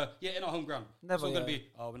 in our home ground. Never, It's all going to yeah. be,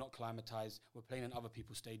 we're not climatized, we're playing in other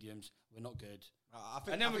people's stadiums, we're not good. I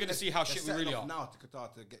And then we're gonna see how shit we really are. Now to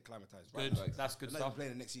Qatar to get climatized. Good, Right? that's good They're not even stuff.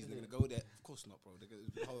 playing the next season. They're gonna go there. Of course not, bro. They're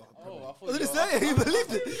gonna, Oh, I What did he thought say? He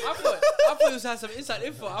believed it. I thought he was had some inside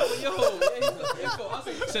info. I thought, yo, yeah, he's got info. I was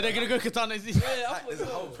like, So they're going to go Qatar next season. yeah, I thought, There's a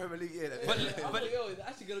whole yo, Premier League here. But, I but, thought, yo, they're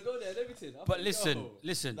actually gonna go there and everything. I but thought, listen, yo.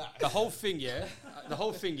 listen, the whole thing,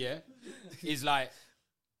 is like,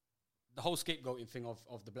 the whole scapegoating thing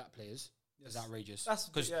of the black players is outrageous. That's-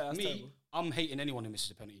 Because yeah, that's me, terrible. I'm hating anyone who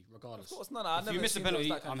misses a penalty, regardless. Of course, no, I've If you never miss a seen those penalty,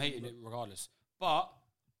 that kind I'm of hating people. it regardless. But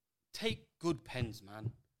take good pens,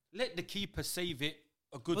 man. Let the keeper save it.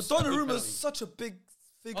 A good. But a good Donnarumma's penalty. such a big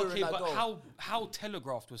figure Okay, in that but goal. how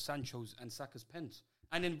telegraphed was Sancho's and Saka's pens?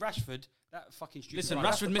 And then Rashford That fucking stupid. Listen, run.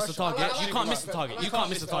 Rashford missed the target. like You can't miss the target. You can't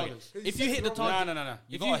miss the target. If you hit the target, No.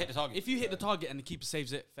 You if gotta hit the target. If you hit the target and the keeper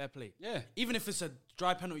saves it, fair play. Yeah. Even if it's a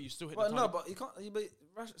dry penalty, you still hit the But target. no, but you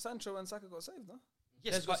can't. Sancho and Saka got saved, no?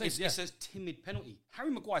 Yes, Let's go but save, it says timid penalty. Harry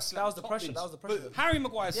Maguire slapped That was the top pressure. bins. That was the pressure. Harry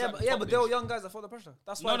Maguire slapped Yeah, top but they were bins. young guys that fought the pressure.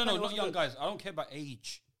 That's why. No, penalty not wasn't young good. guys. I don't care about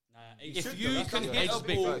age. Age If should you go. can Age hit is a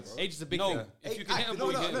big. ball, Age is a big no. thing. If you can hit a No,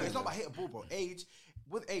 ball, you hit a it's not ball. about hitting a ball, bro.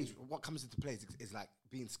 With age, what comes into play is like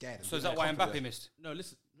being scared. and So is being that why confident. Mbappe missed? No,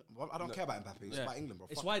 listen. Well, I don't care about Mbappe. It's Yeah. about England, bro.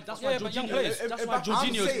 It's Fuck. why that's Yeah, why but young Jorginho. players. That's If- why if Jorginho's I'm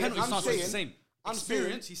penalty saying- stance was the I'm same. I'm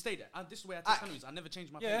Experience. saying- He stayed. This is the way I take I- penalties. I never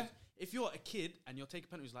change my Yeah. penalties. If you're a kid and you're taking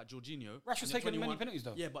penalties like Jorginho, Rashford's and you're taken many 21 penalties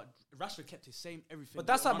though. Yeah, but Rashford kept his same everything. But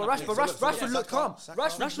that's Run not. But up Rashford, play. Rashford looked calm.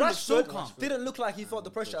 Rashford looked so calm. Didn't look like he felt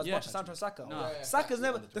the pressure as Yeah. much as Sancho and Saka. No. Saka's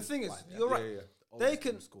never. The thing is, you're right. They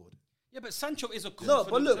can. scored. Yeah, but Sancho is a No,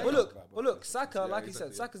 but look, player. Saka, like he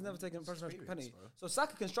said, Saka's never taken a pressure penalty. So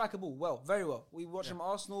Saka can strike a ball well, very well. We watch him at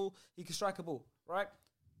Arsenal, he can strike a ball, right?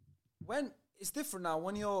 When it's different now,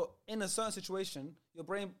 when you're in a certain situation, your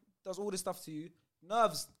brain does all this stuff to you,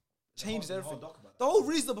 nerves changes everything. The whole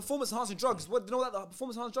reason the performance enhancing drugs, what you know what the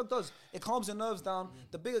performance enhancing drug does? It calms your nerves down.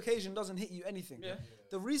 The big occasion doesn't hit you anything.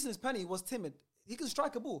 The reason his penny was timid, he can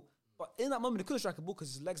strike a ball. But in that moment, he couldn't strike a ball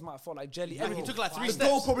because his legs might have felt like jelly. Yeah, he took like 3 The steps.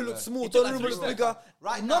 goal probably looked small. He The took like room 3 looked steps. bigger.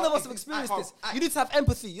 Right None now, of us if- have experienced I this. can't- You need to have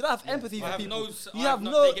empathy. You don't have empathy I for have people. no. You have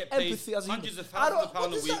no They get paid empathy as a hundreds human. of thousands of pounds a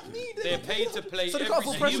What does week. that mean? They're paid to play So they every can't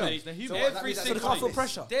feel single pressure. day. They're human. Every So they single can't feel day.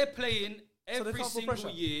 pressure. They're playing they every can't feel single pressure.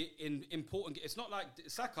 year in important. It's not like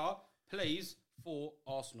Saka plays for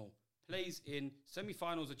Arsenal, plays in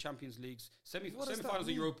semi-finals of Champions Leagues, What does that semi-finals of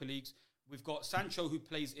mean? Europa Leagues. We've got Sancho who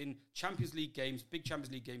plays in Champions League games, big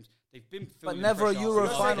Champions League games. They've been But feeling never a pressure. Euro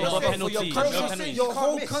So final, you're brother. saying- For your no country, penalties. your You whole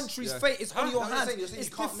can't miss. country's fate is on your hands. You're saying It's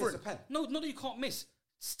you can't miss a different. pen. No, not that you can't miss.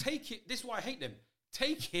 Take it. This is why I hate them.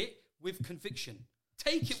 Take it with conviction.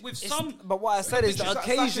 Take it with some. But what I said is the Saka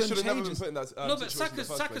occasion should have never been changes. put in that No, but situation in the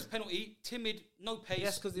first Saka's place. penalty, timid, no pace,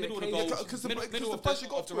 Yes, 'cause the middle of the occasion- goal, Because the middle of pressure the,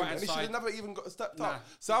 got of the to him, right and he should side. have never even got stepped Nah. up.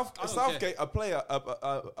 I don't Southgate, a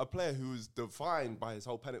player who was defined by his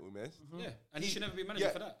whole penalty miss. Yeah, and he should never be manager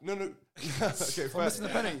for that. No. Okay, fair. Missing the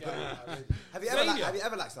penalty. Have you Failure.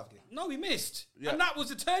 ever liked Southgate? No, he missed, Yeah. and that was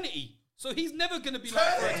eternity. So he's never going to be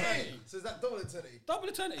like for eternity. So is that double eternity? Double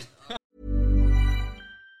eternity.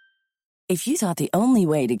 If you thought the only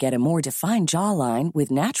way to get a more defined jawline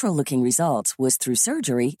with natural-looking results was through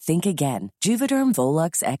surgery, think again. Juvederm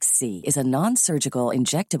Volux XC is a non-surgical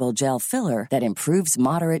injectable gel filler that improves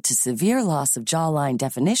moderate to severe loss of jawline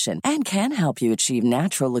definition and can help you achieve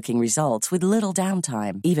natural-looking results with little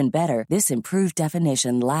downtime. Even better, this improved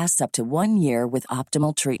definition lasts up to 1 year with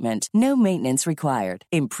optimal treatment. No maintenance required.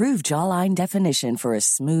 Improve jawline definition for a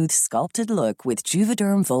smooth, sculpted look with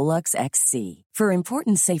Juvederm Volux XC. For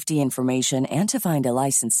important safety information and to find a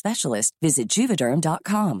licensed specialist, visit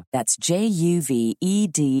Juvederm.com. That's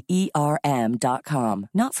JUVEDERM.com.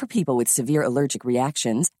 Not for people with severe allergic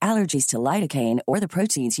reactions, allergies to lidocaine, or the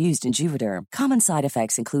proteins used in Juvederm. Common side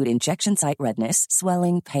effects include injection site redness,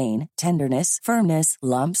 swelling, pain, tenderness, firmness,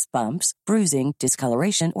 lumps, bumps, bruising,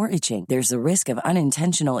 discoloration, or itching. There's a risk of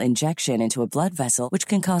unintentional injection into a blood vessel, which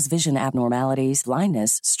can cause vision abnormalities,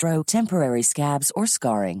 blindness, stroke, temporary scabs, or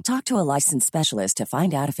scarring. Talk to a licensed specialist to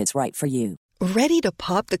find out if it's right for you. Ready to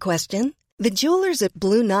pop the question? The jewelers at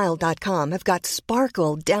BlueNile.com have got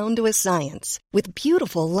sparkle down to a science with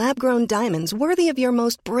beautiful lab-grown diamonds worthy of your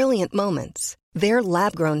most brilliant moments. Their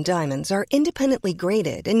lab-grown diamonds are independently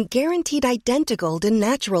graded and guaranteed identical to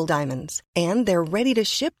natural diamonds, and they're ready to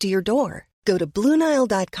ship to your door. Go to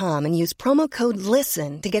BlueNile.com and use promo code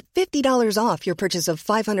LISTEN to get $50 off your purchase of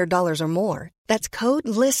 $500 or more. That's code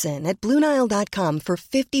LISTEN at BlueNile.com for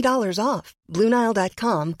 $50 off.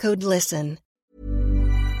 BlueNile.com, code LISTEN.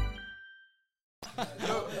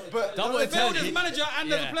 But Double failed as manager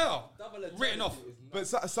and as a player. Written off. But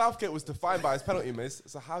Southgate was defined by his penalty miss.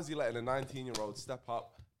 So how's he letting a 19-year-old step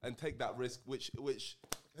up and take that risk, which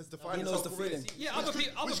has defined He his knows whole the career? feeling. Yeah, other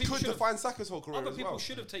people Which should could have. define Saka's whole career Other as people well.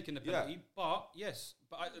 should have taken the Yeah. penalty, but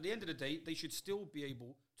at the end of the day, they should still be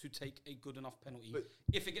able to take a good enough penalty. But-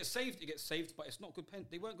 If it gets saved, it gets saved, but it's not good pen.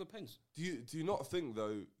 They weren't good pens. Do you not think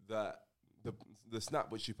though that the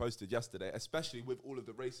snap which you posted yesterday, especially with all of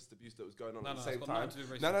the racist abuse that was going on No, at no, the it's same got time? nothing to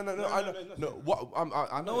do with No, racism. I know. What I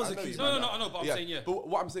know, one's I know accused you, No, man. no, I know, but I'm saying, yeah. But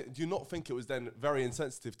what I'm saying, do you not think it was then very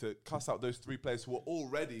insensitive to cuss out those three players who were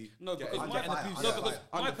already No, because getting my, abused? no, because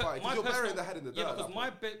Under fire, 'cause you're burying the head in the yeah, dirt. because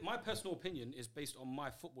my personal opinion is based on my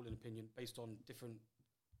footballing opinion, based on different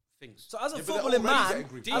things. So as a Yeah, but they're footballing already man, getting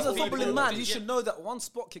grief. as a These footballing people- man, you yeah. should know that one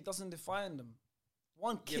spot kick doesn't define them.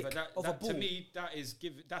 One Yeah, kick but of a that ball. to me, that is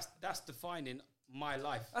that's defining my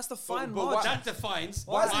life. That's the fine but margin. That defines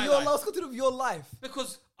Why is my it your life. life? What's got to do with your life?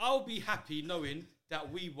 Because I'll be happy knowing that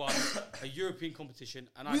we won a European competition,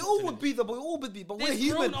 and We I all got to would be, but we're There's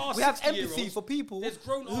human. grown-ass We have 60-year-olds. empathy for people. There's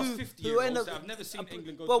grown-ass who 50-year-olds end up- that have never seen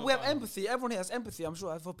England go Well, to we a have final. empathy. Everyone here has empathy, I'm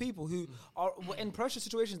sure, for people who are in pressure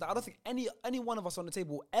situations that I don't think any one of us on the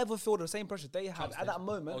table will ever feel the same pressure they had at that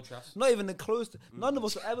moment. Old Trafford. Not even the close. None of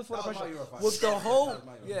us will ever feel the That was my pressure Euro final. with the whole, That was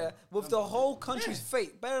my Euro with the whole country's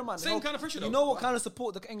fate. Bear in mind, the Same whole- kind of pressure, You though. know what kind of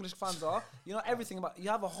support the English fans are. You know everything about. You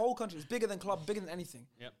have a whole country. It's bigger than club, bigger than anything.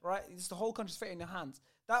 Yep. Right? It's the whole country's fate in your hands.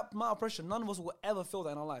 That amount of pressure, none of us will ever feel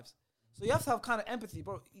that in our lives. So you have to have kind of empathy,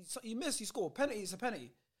 bro. You miss, you score. Penalty, it's a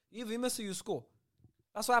penalty. Either you miss or you score.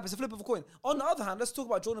 That's what happens. It's a flip of a coin. On the other hand, let's talk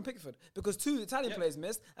about Jordan Pickford, because 2 Italian players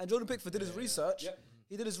missed, and Jordan Pickford did his research.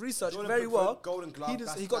 He did his research Jordan very Pickford, well. Golden glove.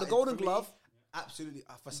 He got the golden for me, glove. Absolutely.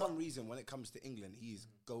 For some reason, when it comes to England, he's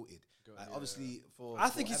goated. Obviously, I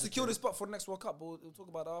think he Everton- secured his spot for the next World Cup, but we'll talk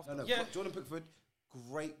about that after. No, Yeah. Jordan Pickford,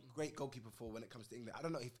 great goalkeeper for when it comes to England. I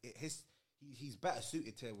don't know if he's better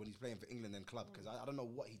suited to when he's playing for England than club, because I don't know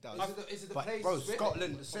what he does. Is it the But place bro, split?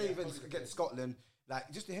 Scotland, the save against Scotland,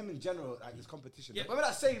 like just to him in general, like this competition. Yeah. Remember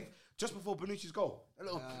that save just before Bonucci's goal? A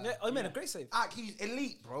little, Yeah, I mean, a great save. he's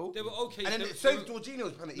elite, bro. They were okay. And then They- it they saved were-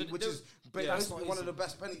 Jorginho's penalty, they- which they- is yeah. basically That's one not of the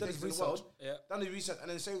best penalty Done takes his in the world. research. Yeah. Done his research, and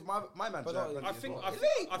then saved my man's But penalty no, I as think, well. I think,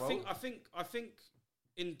 Elite, I bro. think, I think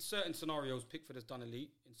in certain scenarios, Pickford has done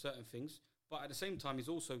elite in certain things, but at the same time, he's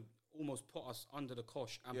also almost put us under the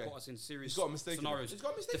cosh and Yeah. put us in serious He's got a mistake in him. scenarios. He's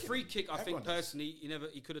got a mistake The in free him. kick, I Everyone think does. personally,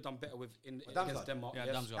 he could have done better with against Damsgaard. Denmark. Yeah,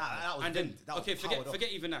 yes. Damsgaard. That was And then, that was okay, powered off.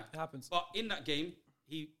 forget even that. It happens. But in that game,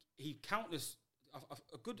 he countless,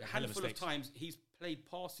 a good handful of mistakes. times, he's played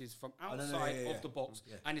passes from no, no, outside yeah, of the box,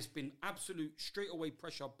 yeah. and it's been absolute straightaway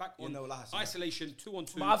pressure back on no, like I said, isolation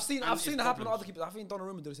 2-on-2. But I've seen and it it's happen to problems. other keepers. I think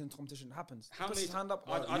Donnarumma did this in competition. It happens. How He puts many? his hand up.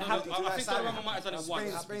 I It don't know. happens. I think Donnarumma might have done it once.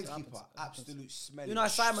 Spain's happens, keeper, happens. absolute smelly. You know,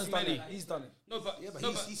 Simon's done Smelly. it. He's done it. No, but Yeah, but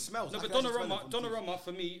no, he smells. No, I but can actually smell it from Donnarumma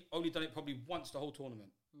for me only done it probably once the whole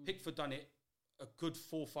tournament. Pickford done it a good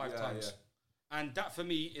 4 or 5 times, and that for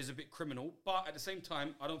me is a bit criminal. But at the same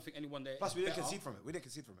time, I don't think anyone there. Plus, is we didn't better. concede from it. We didn't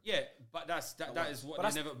concede from it. Yeah, but that is what But they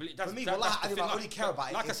that's- never believe. For me, that's I the thin only line. care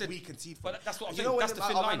about Like it I if said, we concede from but it. that's what I'm You saying. know when That's the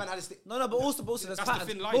thin my line. man had a stick. No, but also there's That's the patterns.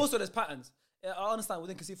 thin But line. also there's patterns. Yeah, I understand we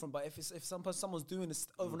didn't concede from, but if someone's doing this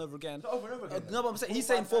over and over again, Over and over again. no, but I'm saying he's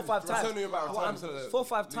saying 4 or 5 times. It's only about Well, times, isn't it? 4 or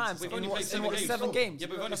 5 times. We've in only what, played in 7 what, games. 7 games. Yeah,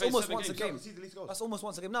 but we've only That's played almost 7 once a games. game. Concede the least goals. That's almost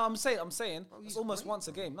once a game. No, I'm saying it's almost once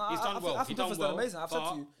a game. No, He's done well. I think He done Pickford's done well, amazing. I've said to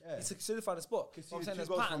but- you, he's solidified the spot. Conceded I'm saying two there's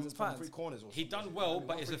goals patterns. There's from patterns. 3 corners. or He something. done well, One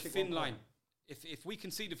but it's free a kick, thin one goal. line. If we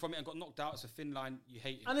conceded from it and got knocked out, it's a thin line. You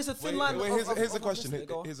hate it. And it's a thin Wait, line. wait, of- here's of a question. complicity.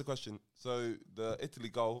 Go on. Here's a question. So the Italy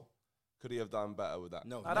goal, could he have done better with that?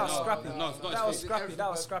 No, That was No, scrappy. no, it's not That his was fault. scrappy. That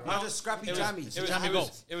was scrappy. Not just scrappy jammy.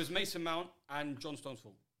 It was Mason Mount and John Stones'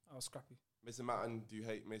 fault. That was scrappy. Mason Mount, and do you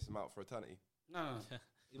hate Mason Mount for eternity? No.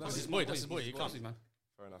 That's his boy. That's his boy. You Classy, can't. man.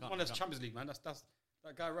 Fair enough. Come on, that's Champions League, man. That's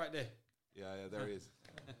that guy right there. Yeah, there he is.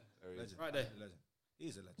 There he is. Right there. Legend.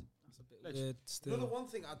 He's a legend. Legend. Weird You know the still. one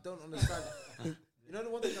thing I don't understand. You know the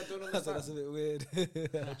one thing I don't That's understand. a bit weird.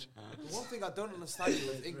 The one thing I don't understand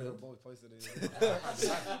with England,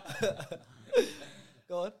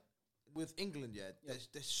 Go on. with England,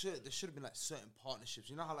 there should have been like certain partnerships.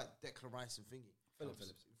 You know how like Declan Rice and Thingy,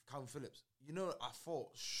 Calvin Phillips. You know, I thought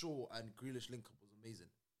Shaw and Grealish link up was amazing,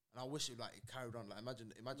 and I wish it carried on. Like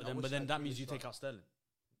imagine. But then that means you take out Sterling.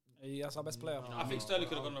 Yeah, that's our best player. I think Sterling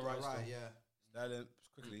could have gone the right. Right, still. yeah. Sterling,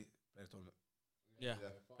 quickly, play the tournament. Yeah.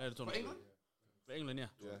 Play the tournament. England? For England, yeah.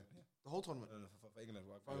 Yeah. The whole tournament. No, for England.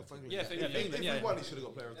 For England. Yeah, for Yeah, England. for England, If yeah. he won, he should have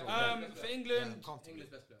got player of the tournament. For England, Comfortably.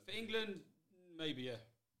 for England, maybe yeah.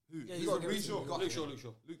 Yeah, you got to Luke Shaw. Luke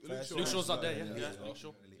Shaw. Luke Shaw's up there, yeah. Luke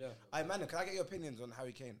Shaw. Hey, man, can I get your opinions on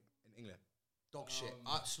Harry Kane in England? Dog shit.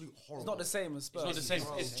 Absolute horrible. It's not the same as Spurs. It's not the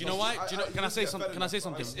same. It's- Do you know why? Do you know? Can I say something? Can I say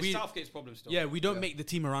something? It's We, Southgate's problem still. yeah, we don't make the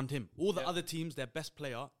team around him. All the other teams, their best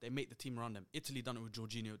player, they make the team around them. Italy done it with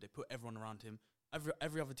Jorginho. They put everyone around him.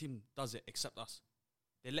 Every other team does it except us.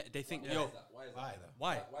 They think, yo, Why though?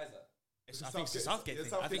 why? Why is that? I think it's a Southgate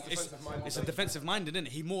thing. I think Southgate's it's a defensive minded, isn't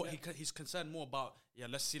it? He's concerned more about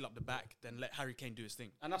let's seal up the back than let Harry Kane do his thing.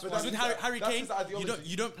 And that's But why Because with that's Harry that's Kane, his ideology.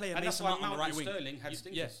 you don't play a And that's Mason why Mount on the Mount right and wing. Sterling had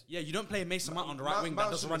stinkers. Yeah, you don't play a Mason Mount on the right Mount- wing that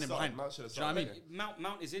Mount doesn't should run have in started. behind. Mount should have Do you know what I mean? started.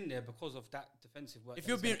 Mount is in there because of that defensive work. If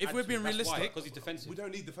we're being realistic, because he's defensive. We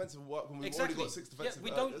don't need defensive work when we've Exactly. already got 6 defensive. Yeah,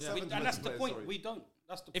 we don't. seven And that's the defensive point. players, We don't.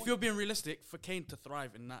 That's the point. if you're being realistic, for Kane to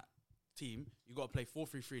thrive in that team, you got to play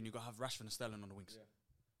 4-3-3 and you got to have Rashford and Sterling on the wings.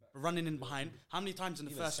 running in behind. How many times in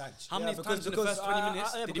the Even first? Sancho. How many times in the first 20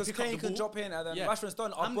 minutes did he because pick Kane up the can ball? drop in and then Yeah. Rashford and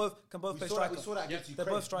Stone How many- can both play We striker. saw that against They're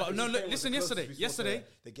Ukraine. both strikers. But no, look, Ukraine was listen, the closest yesterday- we saw to yesterday-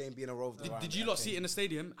 the game being a roved around. Did you lot see it in the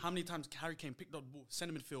stadium? How many times Harry Kane picked up the ball,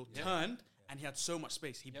 centre midfield, turned, and he had so much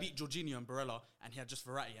space. He beat Jorginho and Barella, and he had just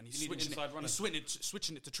Verratti, and he's You need switching inside it. runners. He's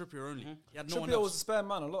switching it to Trippier only. He had no one Trippier else. was a spare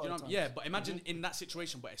man a lot You know of what times. yeah, but imagine in that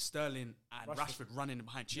situation, but it's Sterling and Rashford running in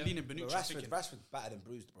behind. Chiellini and Bonucci. Rashford's battered and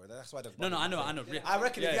bruised, bro. That's why. No, I know. I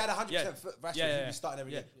reckon if he had 100% Yeah. Rashford, he'd be starting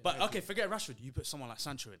every game. But okay, forget Rashford. You put someone like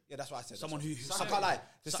Sancho in. Yeah, that's what I said. Someone who I can't lie.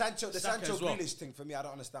 The Saka Sancho as well. Grealish thing for me, I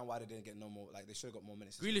don't understand why they didn't get no more. Like they should have got more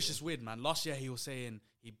minutes. Grealish is weird, man. Last year he was saying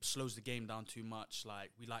he slows the game down too much.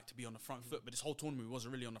 Like we like to be on the front foot, but this whole tournament he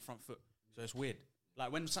wasn't really on the front foot. So it's weird.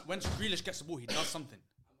 Like when Grealish gets the ball, he does something.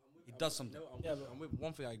 He does something.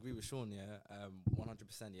 One thing I agree with Sean,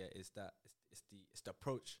 100%, is that it's the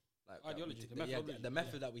approach, like Ideology, the the methodology,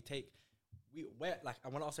 method that we take. I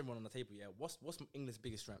want to ask everyone on the table, what's England's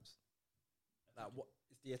biggest strengths? Like what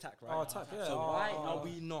is the attack, right? Oh, attack, yeah. So why are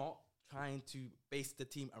we not trying to base the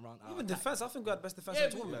team around our Even attack? defense, I think we had best defense Yeah, in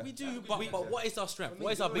the tournament. we do, but what is our strength?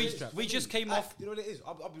 What is our big strength? We just came off. You know what it is?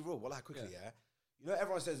 I'll be real. Well, quickly, You know,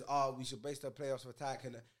 everyone says, we should base the playoffs of attack.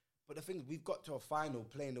 But the thing is, we've got to a final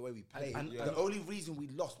playing the way we played. And the only reason we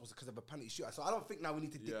lost was because of a penalty shootout. So I don't think now we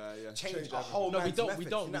need to change Change our whole No, we man's don't, methods, we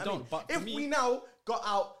don't, you know we what I mean? don't. But if we now got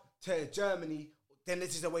out to Germany, then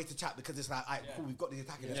this is a way to chat because it's like, all right, cool, we've got the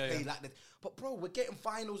attacking, let's play like this. But bro, we're getting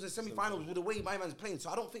finals and semi-finals with the way my man's playing,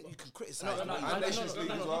 so I don't think you can criticize. I agree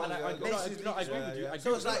with you.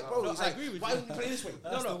 So it's like, bro, I agree with why you. would you play this way?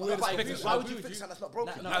 Weirdest Why would you fix something that's not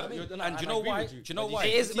broken? And do you know why? Do you know why?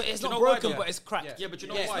 It is, but it's Do you not know why, broken, though? but it's cracked. Yeah, but do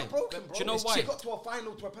you know It's why? not broken, bro. Do you know It's why? We got to a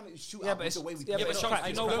final to a penalty shootout Yeah, but with the way we yeah, play. but it's Sharks, cracked.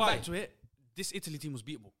 you know Going why? back to it, this Italy team was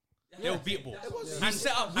beatable. They were beatable.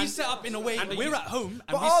 We set up in a way. We're at home, and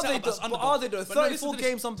But we are set they up as though? But underdogs. are they though? But no, 34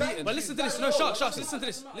 games unbeaten. But listen to this. No, sharks. Listen to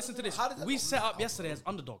this. Listen to this. We set up yesterday as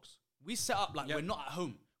underdogs. We set up like we're not at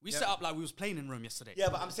home. We set up like we was playing in Rome yesterday. Yeah,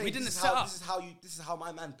 but I'm saying we didn't this is set how, up. this is how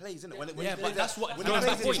my man plays, isn't it? When Yeah, but that's what. when That's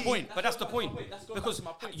he the plays in point. the But that's the point. Because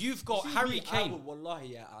you've got Harry Kane.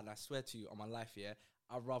 Wallahi, and I swear to you on my life,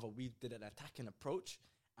 I'd rather we did an attacking approach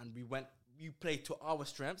and we played to our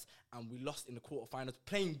strengths and we lost in the quarterfinals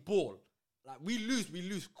playing ball. Like we lose,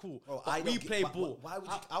 cool. Bro, but we play ball. Why would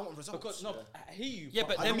you? I want results. Because I hear you. Yeah,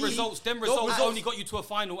 but for them me, results only got you to a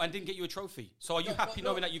final and didn't get you a trophy. So are you happy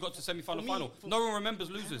knowing that you got to semi-final, final? No one remembers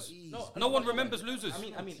losers. No one remembers losers.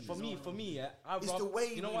 I mean, for me, It's the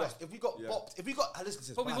way we lost. If we got bopped, listen to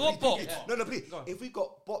this. But we please, got please, bopped. No, please. If we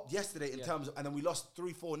got bopped yesterday in terms of, and then we lost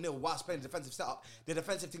 3-4-0 whilst playing the defensive setup, the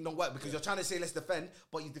defensive thing don't work because you're trying to say let's defend,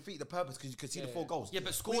 but you defeat the purpose because you could see the 4 goals. Yeah,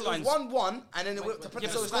 but It was scorelines- 1-1, and then it went to Yeah,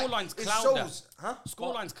 but so it's like, scorelines it cloud shows, that. huh?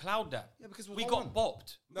 Scorelines cloud that. Yeah, because we we're got 1-1.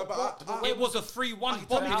 bopped. No, but It was a 3-1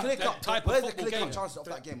 bopping type of Where's the football clear-cut game. chances of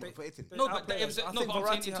that game for Italy? No, but it was I no. think But I'm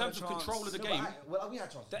saying Verratti in had a terms of chance. control of the No, game. but we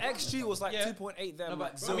had chances. The XG was like 2.8 there. No,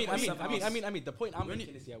 like but I 0.7 mean, the point I'm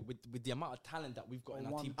making is with the amount of talent that we've got in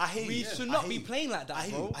our team, I hear you. we should not be playing like that,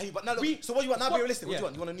 bro. I hear you. But no, look, so what do you want? Now be realistic. What do you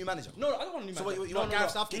want? You want a new manager? No, I don't want a new So manager. what, you want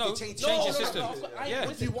Gareth Southgate No, to change your system. Yeah,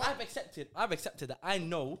 Yeah. I've accepted that. I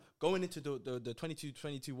know going into the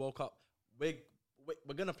 22 World Cup, we're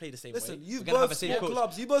gonna play the same Listen, way. you've We're gonna have both the same sport coach.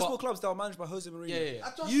 clubs. You both But- sport clubs that are managed by Jose Mourinho. Yeah.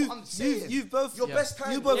 That's what I'm saying. You've both Your best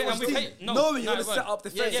time. You both Yeah, and watched we team, played- knowing you're no, going to set up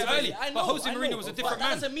yeah, defensively. early. I But know, Jose I Mourinho know, was a but different that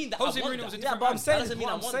man. doesn't mean that I Jose want Mourinho that. was a Yeah, different but I'm man. saying doesn't mean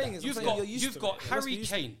what I I'm want saying that. is You've I'm saying got you're used to it. Harry You're used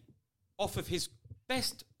to it. Kane off of his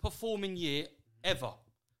best performing year ever,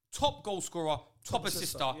 top goal scorer, top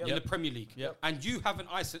assister in the Premier League, and you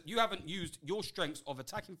haven't used your strengths of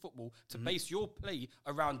attacking football to base your play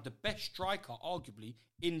around the best striker, arguably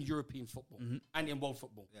in European football and in world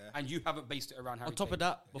football, and you haven't based it around Harry On top Kane. of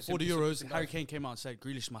that, It's before the simple, Euros, simple Harry as- Kane came out and said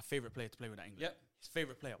Grealish is my favourite player to play with at England. Yep. His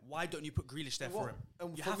favourite player. Why don't you put Grealish there for him?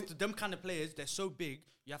 and You for have me- to, them kind of players, they're so big,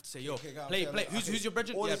 you have to say, yo, Okay, play. okay, Who's your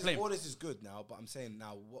brethren? Yeah, play him. All this is good now, but I'm saying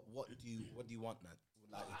now, what do you want, man?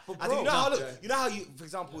 Like, But I think you know bro- how you know how you, for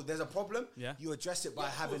example, there's a problem. Yeah. You address it by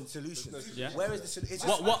having solutions. Yeah. Where is the solution?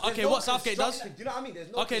 What Southgate does? Do you know what I mean?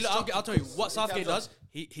 There's no Okay, look, I'll tell you what constructive Southgate in terms does.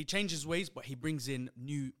 He changes ways, but he brings in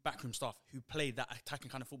new backroom staff who play that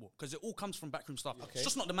attacking kind of football because it all comes from backroom staff. It's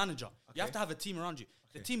just not the manager. You have to have a team around you.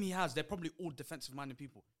 The team he has, they're probably all defensive-minded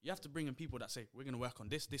people. You have to bring in people that say, we're going to work on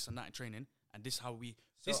this, and that in training, and this is how we.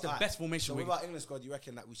 This is the best formation. So with our England squad, you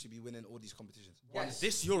reckon that we should be winning all these competitions?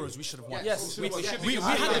 This Euros we should have won. Yes. we We had should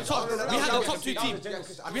the top. We had the top two I teams.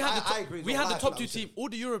 agree. We had the I agree. top. We had the I top feel two like we teams. All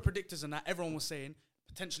the Euro predictors and that everyone was saying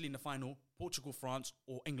potentially in the final, Portugal, France,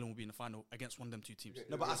 or England will be in the final against one of them two teams.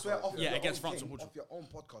 No, but I swear, against France and off Portugal. your own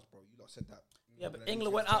podcast, bro, you lot said that Yeah, but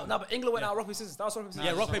England went out. No, but England went out rock paper scissors. That was rock paper scissors.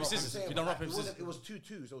 Yeah, rock paper I'm scissors. saying, You done rock but paper scissors. It was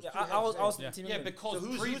 2-2. Yeah, I was Yeah. team Yeah, England. because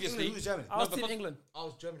Who's previously, Who's Germany? I was team England. I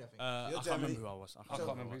was Germany, I think. I can't Germany. remember who I was. I can't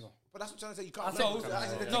remember either. But that's what I'm trying to say. You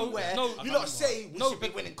can't. No, You lot say we should be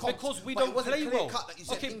winning comps, because we but it don't wasn't play clear well. cut that you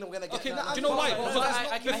said Okay, England were gonna get. okay, that. do you know why? No, Because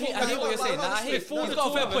I that's hear what you're saying. I hear. before He's the got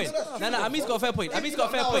a fair point. tournament. No, Amir's got a fair point. Amir's got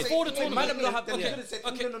a fair point. Before the tournament, Man, don't have- they okay, could have said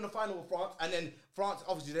England in the final with France, and then France,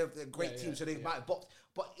 obviously, they're a great team, so they might have boxed.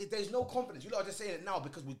 But there's no confidence. You lot are just saying it now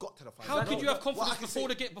because we got to the final. How could you have Well, confidence I can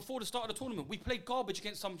say- before the start of the tournament? We played garbage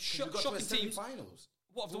against some we got to shocking the teams. semi-finals.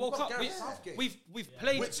 What of the We've World got Cup? Gareth Southgate. We've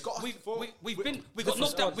played. Which got us We've for- been. We got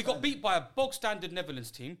knocked out. We got beat by a bog standard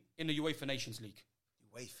Netherlands team in the UEFA Nations League.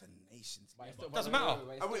 UEFA Nations. Doesn't matter.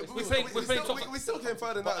 And we top- still came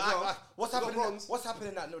third in that as well. What's We got happening? bronze. What's happening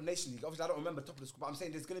in that Nation League? Obviously, I don't remember top of the score, but I'm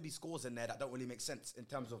saying there's going to be scores in there that don't really make sense in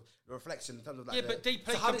terms of the reflection, in terms of like. Yeah, but they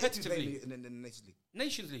play how did Italy competitively. play in the Nation League.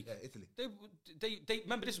 Nations League. Yeah, Italy. They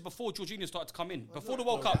remember this was before Jorginho started to come in. Before the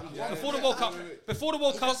World Cup. Before the World Cup. Before the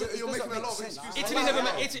World Cup. You're making a lot of excuses. Italy never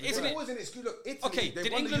met. Isn't It's it? always an excuse. Look, Italy. Okay. they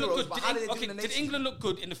Did won the England look Euros, good? but how did they do in the Did Nations England look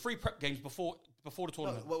good in the free prep games before the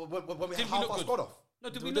tournament? League? When we had Did we half look our good? squad off. No,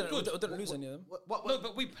 did We we look good? didn't lose any of them. No,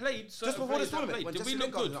 but we played Just before the tournament, when Did we Jesse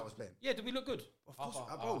look Lingard good? was playing. Yeah, did we look good? Of course,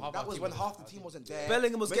 bro. That was when half the team wasn't there.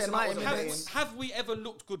 Bellingham was Mason getting Mount 90 wasn't minutes. playing. Have we ever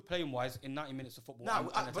looked good playing wise in 90 minutes of football? Nah, and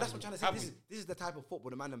but that's what I'm trying to say. Have This we? is the type of football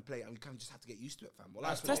the man them play, and we kind of just have to get used to it, fam. Well,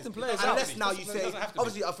 That's that's testing players out. Unless now you Doesn't say, have to be.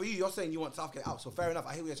 obviously, for you're saying you want Southgate out, so fair enough.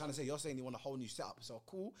 I hear what you're trying to say. You're saying you want a whole new setup. So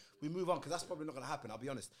cool, we move on because that's probably not going to happen. I'll be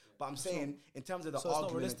honest. But I'm saying in terms of the So it's not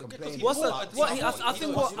argument and realistic. complaining, What's the, What- what he, I he-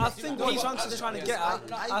 think what Chunks is trying to get at,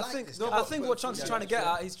 I like this. I think what Chunks is trying to get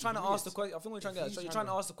at, he's trying to ask the question. I think what you're trying to get at. So you're trying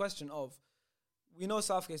to ask the question of, we know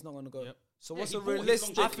Southgate's not going to go. Yep. So Yeah, what's he a bought his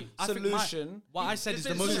realistic longevity. I think solution? what I said is the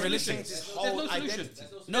There's most no realistic. solution. His whole There's no solution. identity.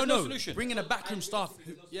 No, There's no no, solution. bringing a backroom staff.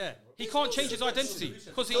 Yeah, He can't change his identity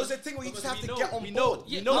because he. So it's a thing where you just have to get on we know- board.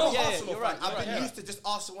 we I'm know- an yeah, Arsenal you're fan. right, I've you're been right. used to just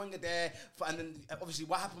Arsene Wenger there, and then obviously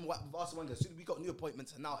what happened with Arsene Wenger? So we got new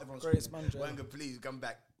appointments, and now everyone's Greatest screaming, manager. Wenger, please come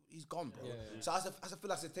back. He's gone, bro. So I feel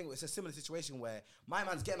like it's a thing. It's a similar situation where my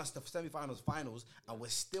man's getting us to semi-finals, finals, and we're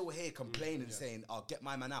still here complaining, saying, "I'll get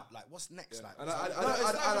my man out." Like, what's next? Like, And I don't I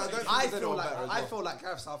think there's feel anyone like better as I well. feel like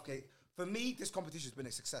Gareth Southgate. For me, this competition's been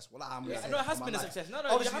a success. Well, I'm gonna say No, it has from been my a life. success. No, you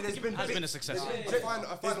Obviously, have to there's give been it- has been a success.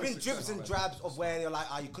 There's been dribs and drabs of where you're like,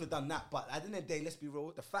 you could have done that. But at the end of the day, let's be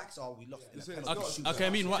real. The facts are we lost. In a penalty shootout. Okay, I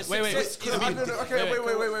mean, wait. Success I could have mean, been Okay, wait.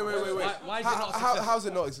 Why is it not a success? How's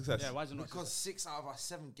it not a success? Yeah, why is it not? Because 6 out of our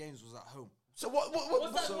 7 games was at home. So what?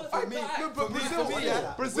 that- I mean, no, but for me,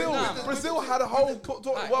 Brazil, yeah. Brazil had a whole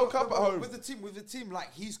World Cup at home. With the team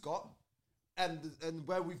like he's got, and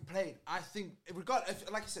where we've played, I think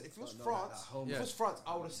like I said, if it was France,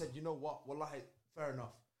 I would have said, you know what, wallahi, fair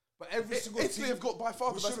enough. But every single Italy team have got by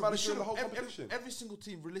far the best manager in the whole every competition. Every single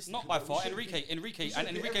team, realistically, Not by we far. should-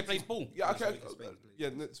 Enrique plays ball. Yeah, okay.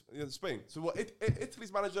 Spain. So what?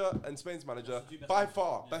 Italy's manager and Spain's manager, by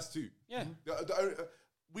far, best two. Yeah.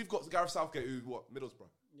 We've got Gareth Southgate, who's what, Middlesbrough,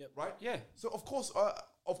 right? Yeah. So of course,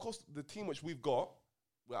 the team which we've got.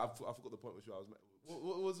 Well, I forgot the point which I was.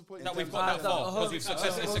 What was the point? That we've of- got that far the because we've it's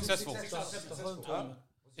successful. The home tournament.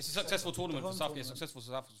 It's a successful tournament for Southgate. Successful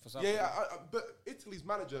for Southgate. Yeah, but Italy's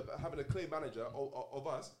manager, having a clear manager of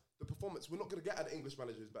us, the performance, we're not going to get an English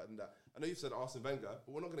manager who's better than that. I know you've said Arsene Wenger,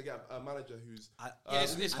 but we're not going to get a manager who's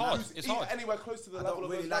it's hard. who's It's hard. anywhere close to the I level don't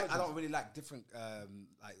of really those like. I managers. don't really like different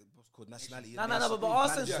like what's called nationality. No, but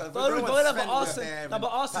Arsenal. Yeah. But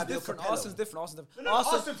Arsenal's different. Arsenal's different.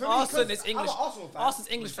 Arsenal is English. Arsenal's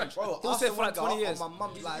English French. He was here for like 20 years.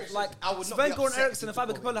 Like Sven Goran Eriksson and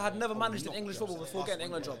Fabio Capello had never managed in English football before getting an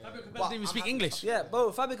England job. Didn't even speak English. Yeah,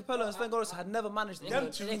 bro. Fabio Capello and Sven Goran Eriksson had never managed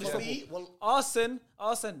English football. Arsene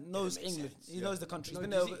knows England. He knows the country.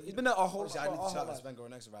 He's been there a whole I need to shout out life. Sven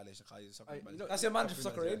Goran Eriksson violation. That's your manager for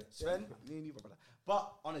Soccer Aid. Sven, me and you, brother.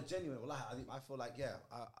 But on a genuine, I feel like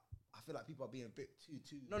I feel like people are being a bit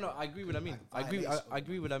too. No, I agree with what I mean. I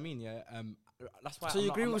agree with what I mean. Yeah. That's why. So I'm you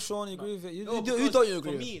not- agree I'm with not- Sean? You agree with it? No, Who because don't you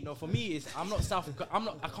agree with? For me, it's I'm not South.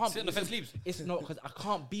 I can't. Sit on the fence leaves. It's not because I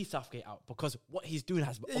can't be Southgate out because what he's doing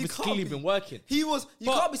has you obviously can't clearly be. been working. You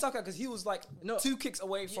But- can't be Southgate because he was like No. 2 kicks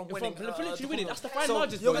away from winning. literally winning. That's the fine So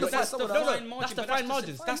margins. you're bro. gonna That's find the someone else. fine margins. That's the but fine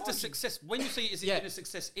margins. That's the success. When you say is it Yeah. been a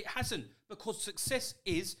success, it hasn't because success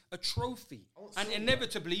is a trophy, and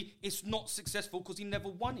inevitably it's not successful because he never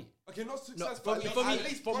won it. Okay, not No, success, for but me, at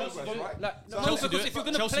least progress, right? like, No, Chelsea do because it, if you're but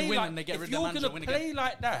going to Chelsea play win like and they get if rid of you're the manager, going win to again. play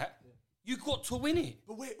like that, You got to win it.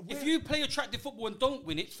 But if you play attractive football and don't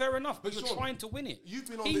win it, fair enough. But you're Sean, trying to win it. You've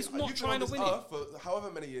been on He's this, not you've been trying on to this win it. earth for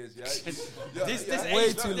however many years, yeah? This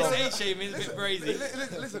Way too long. age shaming is a bit crazy.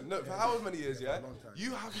 Listen, no, for however many years, yeah?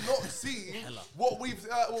 You have not seen what we've So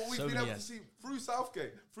been many able years. to see through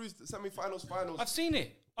Southgate, through semi-finals, finals. I've seen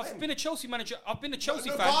it. I've been a Chelsea manager. I've been a Chelsea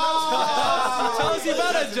fan. Chelsea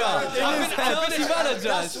manager. Chelsea manager.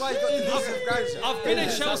 That's why he's got the decent grounds. I've been a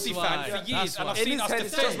Chelsea That's fan why. for years, That's and I've why. seen In us his head,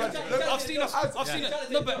 it's defend. just I've seen us.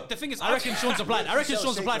 No, but the thing is, I reckon Sean's applied. I reckon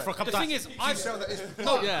Sean's applied for a The couple thing times. is,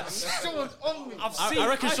 Yeah. Sean's on me. I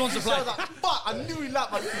reckon Sean's applied. But I knew he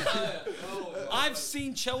lapped my feet. I've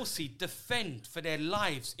seen Chelsea defend for their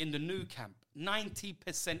lives in the new camp,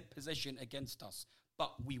 90% possession against us,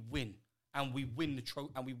 but we win, and we win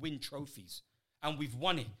we win trophies, and we've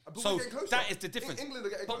won it. But So we're getting closer. that is the difference. England are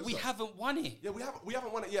getting But we closer. haven't won it. Yeah, we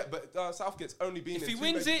haven't won it yet, but Southgate's only been If in he two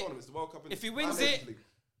wins major it- tournaments, the World Cup and If he wins and it, League.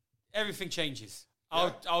 everything changes.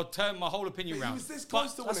 I'll turn my whole opinion But he round. was this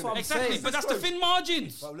close to winning what it. I'm Exactly, saying. but that's the thin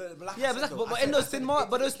margins. But in those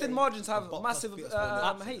thin margins have massive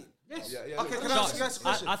hate. Yes. Yeah. Okay, can I ask you guys a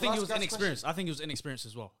question? I think Can he was ask you guys a inexperienced. I think he was inexperienced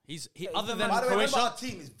as well. He's other than By the way, remember Croatia. our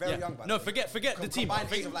team is very Yeah. young. By the No, way. forget the team.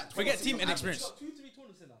 Combined age of like Forget 26 team on inexperience. average.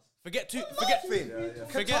 Forget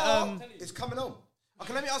Qatar is coming home.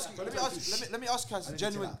 Okay, let me ask you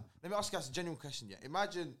guys a genuine question. Yeah,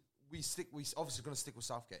 imagine we obviously going to stick with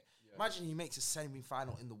Southgate. Imagine he makes a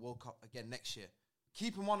semi-final in the World Cup again next year.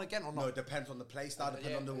 Keep him on again or No, not? it depends on the play style,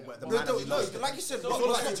 depends on the No, like you said,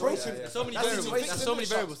 So many variables. There's so many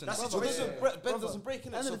variables in Ben that. doesn't break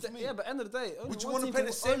in it. End So of the for day, me, yeah, but end of the day, would you want to play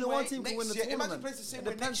the same only way one team can win next the year? Imagine tournament. playing the same It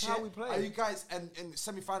way depends next how year. we play. Are you guys in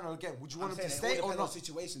semi-final again? Would you want him to stay or not?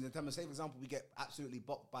 Situation in terms of, say, for example, we get absolutely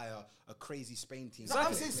bopped by a crazy Spain team.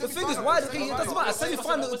 I'm saying The thing is, semi-final. why it doesn't matter.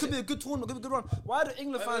 Semi-final, it could be a good tournament, could be a good run. Why do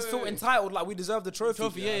England fans feel entitled like we deserve the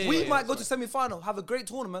trophy? We might go to semi-final, have a great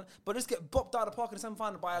tournament, but just get bopped out of the park in the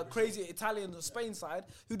semi-final by a crazy Italian or Spain side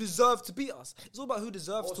who deserve to beat us. It's all about who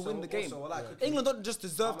deserves to win the game. England don't just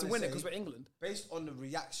deserve to win it because we're England. Based on the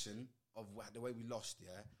reaction of the way we lost,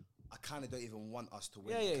 I kind of don't even want us to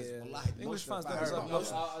win. Yeah. because wallahi, English most of fans the don't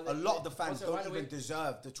deserve a lot of the fans Also, by don't the way- even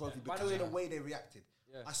deserve the trophy because of the way they reacted.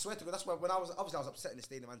 I swear to God, that's why when I was upset in the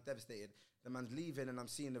stadium, I was devastated. The man's leaving, and I'm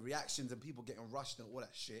seeing the reactions and people getting rushed and all that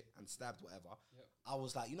shit and stabbed, whatever. I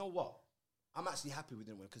was like, you know what? I'm actually happy we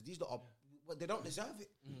didn't win because these lot are, they don't deserve it.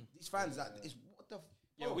 These fans, is what the.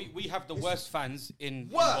 Yeah, we have the worst fans in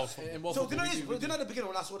Worse. world So football. do you know at the beginning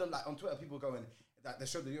when I saw them like on Twitter, people going that they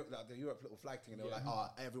showed the Europe little flag thing and they were like,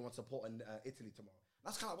 everyone's supporting Italy tomorrow.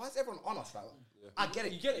 That's kind of why is everyone on us? Like, I get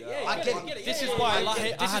it. You get it, yeah. I get it. This is why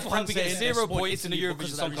I had we friends get saying 0 they're points in the supporting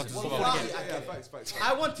Eurovision Italy Song because Contest. of as that well. reason. Facts.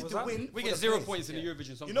 I wanted to win. We for get the 0 players. points in the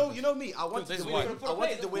Eurovision Song You Contest. know me. I wanted This to is win. why. I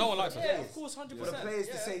wanted to win. No one likes for us. the Yeah, players. of course, 100%. For the players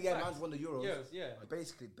to say, yeah, man's won the Euros. Yeah.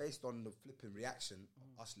 Basically, based on the flipping reaction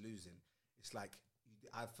of us losing, it's like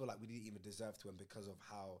I feel like we didn't even deserve to win because of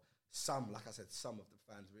how like I said, some of the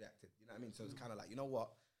fans reacted. You know what I mean? So it's kind of like, you know what?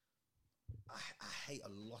 I hate a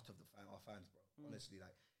lot of our fans, bro. Honestly,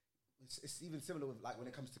 like it's even similar with like when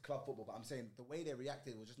it comes to club football. But I'm saying the way they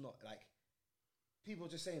reacted was just not like people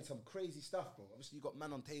just saying some crazy stuff, bro. Obviously, you got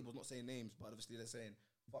man on tables not saying names, but obviously they're saying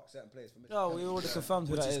fuck certain players for me. No, we already confirmed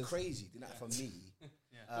who which that is is. crazy, you know, for me.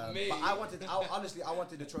 But I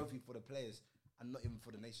wanted the trophy for the players and not even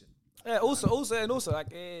for the nation. Yeah. Also, like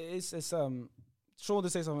it's Sean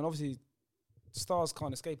did say something. Obviously, Stars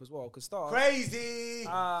can't escape as well because Stars. Crazy.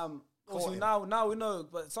 Obviously now we know,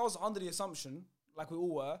 but Stars are under the assumption, like we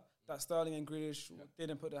all were, that Sterling and Grealish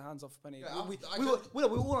didn't put their hands off for penny. Yeah, we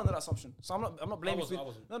were all under that assumption. So I'm not blaming. I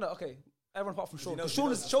wasn't. No, okay. Everyone apart from Sean. knows,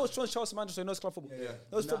 Because Sean's Chelsea manager, so he knows club football. Yeah.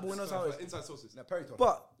 Knows football, he knows how it is. Inside sources. Now, Perry told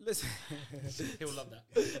But listen, He'll love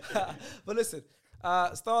that. but listen,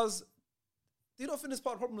 Stars. Do you not think it's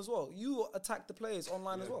part of the problem as well? You attack the players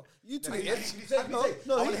online as well. You tweeted.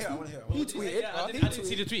 I wanna hear it. He tweeted. I didn't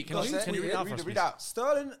see the tweet. Can you read it out for us, Read please? out.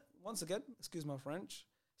 Sterling, once again, excuse my French.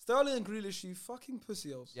 Sterling and Grealish, you fucking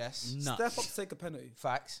pussy-os. Yes. Nuts. Step up to take a penalty.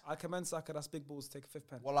 Facts. I commend Saka, that's big balls to take a fifth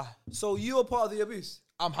pen. Voila. So you are part of the abuse.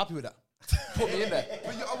 I'm happy with that. Put me in there.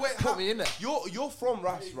 But wait, Put me in there. You're from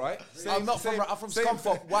Rafs, right? I'm not from. I'm from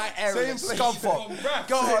Scunthorpe, white area. Same place. Scunthorpe.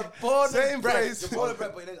 Go on, born Same and bred. place. Born and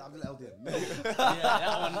bred, but I'm LDM.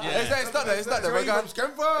 It's not there. We're going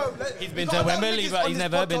Scunthorpe. He's been to Wembley, but he's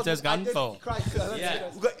never been to Scunthorpe. Yeah.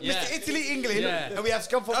 We've got Yeah. Mr. Italy, England, Yeah. and we have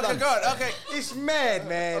Scunthorpe. Okay, God. Okay, it's mad,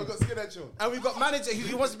 man. I've got skinhead Sean. And we've got manager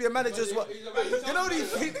who wants to be a manager as well. You know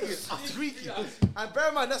these things are tweaky. And bear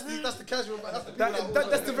in mind, that's the casual. That's the people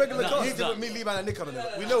That's the regular He's cast. with me, Lee Man, and Nick on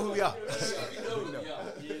it. We know who we are.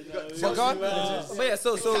 But go on. But yeah,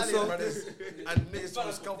 so Italian brothers and niggas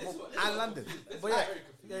from Scotland and London. But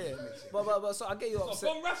yeah. But so I get you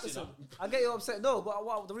upset. Listen, I get you upset. No,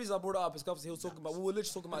 but the reason I brought it up is because he was talking about. We were literally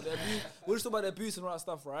talking about the abuse. We were just talking about the abuse and all that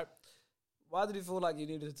stuff, right? Why did you feel like you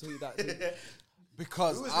needed to tweet that?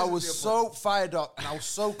 Because I was so fired up and I was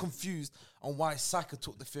so confused on why Saka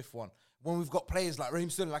took the 5th one. When we've got players like Raheem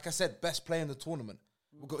Sterling, like I said, best player in the tournament.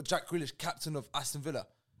 We've got Jack Grealish, captain of Aston Villa.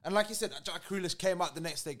 And like you said, Jack Grealish came out the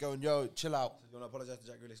next day going, yo, chill out. You want to apologise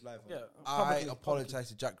to Jack Grealish live? Yeah, I apologise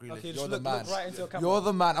to Jack Grealish. Okay, You're the look man. right into your camera. You're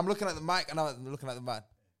the man. I'm looking at the mic and I'm looking at the man.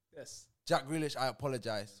 Yes. Jack Grealish, I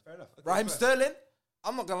apologise. Fair enough. Raheem Sterling,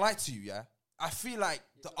 I'm not going to lie to you, yeah? I feel like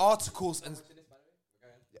the articles and...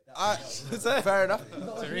 fair enough.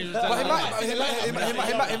 But he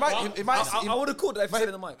might. I would have called that if he said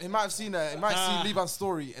it in the mic. He might have seen Liban's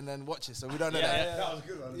story and then watch it, so we don't know that. That was a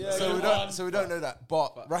good one. So we don't know that.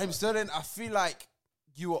 But Raheem Sterling, I feel like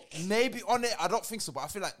you were maybe on it. I don't think so, but I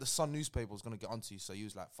feel like the Sun newspaper was gonna get onto you, so he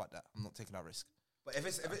was like, "Fuck that, I'm not taking that risk." But if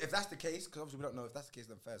that's the case, because obviously we don't know if that's the case,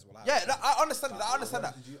 then fair as well. Yeah, no, I understand that. I understand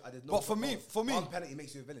that. But for me, one penalty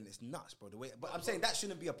makes you a villain. It's nuts, bro. The way, but I'm saying that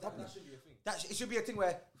shouldn't be a problem. It should be a thing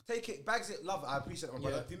where take it, bags it, love it. I appreciate it, my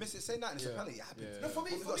brother. If you miss it, say that, and it's a penalty. It happens. No, for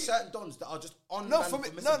me, we've got certain dons that are just on. No, for me,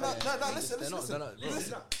 no.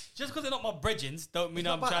 Listen. Just because they're not my bridgins, don't mean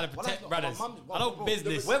I'm trying to protect brothers. I don't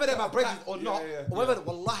business. Whether they're my bridgins or not, or whether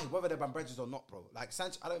they're my bridgins or not, bro. Like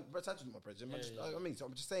Sanchez, Sanchez is my bridgin. I mean, so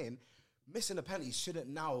I'm just saying, missing a penalty shouldn't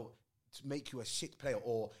now make you a shit player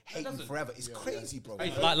or hate you forever. It's crazy, bro.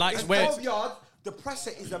 Like where 12 yards, the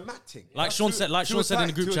presser is a mad thing. Like Sean said in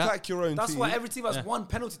the group chat. That's why every team has one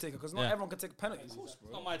penalty taker, because not everyone can take penalties.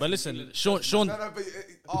 But listen, Sean.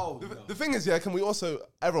 The thing is, can we also,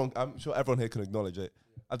 I'm sure everyone here can acknowledge it.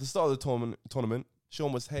 At the start of the tournament,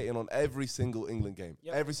 Sean was hating on every single England game.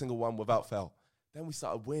 Every single one without fail. Then we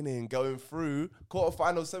started winning, going through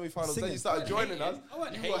quarterfinals, semi-finals. Then you started joining us. I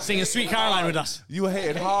wasn't hating. Singing Sweet Caroline with us. You were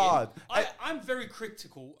hating hard. I'm very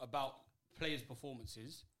critical about players'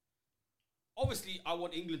 performances. Obviously, I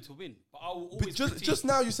want England to win, but I will always. But just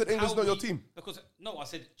now you said England's not your team. Because I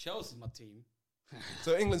said Chelsea's my team.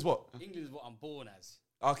 So England's what? England's what I'm born as.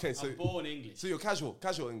 Okay, so I'm born English. So you're casual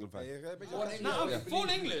England fan. I'm full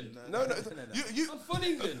England. No. I'm full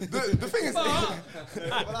England. The thing is, well,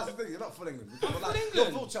 that's the thing. You're not full England. I'm full England.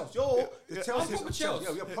 You're full Chelsea. You're Chelsea. Proper Chelsea.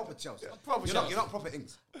 You're proper Chelsea. Chelsea. You're not proper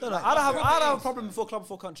England. No. I don't have a problem before club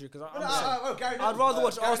before country, because I'd rather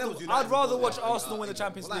watch Arsenal. I'd rather watch Arsenal win the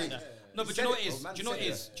Champions League. No, but do you know what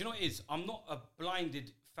it is? I'm not a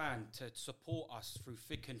blinded fan to support us through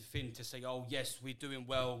thick and thin to say, oh yes, we're doing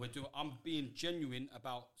well, I'm being genuine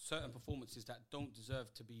about certain performances that don't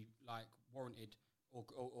deserve to be like warranted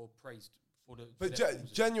or praised for the. But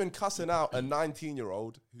genuine cussing out a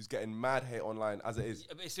 19-year-old who's getting mad hate online as it is.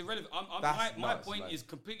 But it's irrelevant. My point is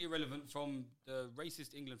completely irrelevant from the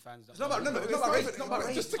racist England fans. It's not about race.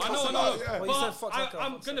 Just to I cuss know. him out, yeah.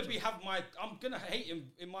 I'm gonna hate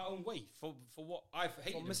him in my own way for what I've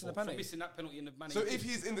hated him missing for missing that penalty in the man. So if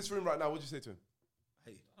he's in this room right now, what would you say to him?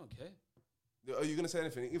 Hey, I don't care. Are you gonna say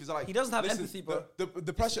anything? If he's like, he doesn't have empathy, bro.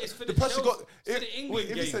 The pressure, it's for the pressure got. If he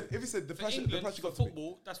said the pressure got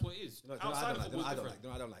football, that's what it is. Outside of football, I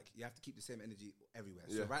don't like. You have to keep the same energy everywhere.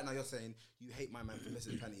 So right now you're saying you hate my man for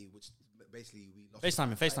missing the penalty, which basically we lost.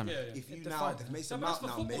 FaceTime. If you now, if Mason Mount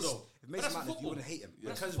now missed, if Mason Mount, you wouldn't hate him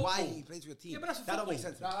because why he plays for your team. That don't make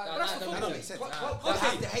sense. That don't make sense.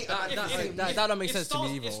 That don't make sense to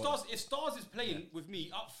me either. If Stars is playing with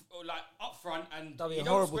me up front, and that'd be a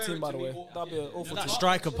horrible team, by the way. That'd be an awful team.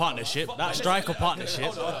 Striker partnership.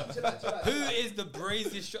 Who is the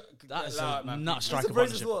braziest? That is not striker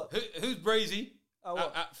partnership. Who's brazy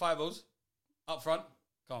at 5-0s up front?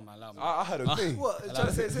 Come on, man, allow me. I heard a thing. What? Trying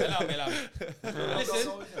to say it's him. Allow me.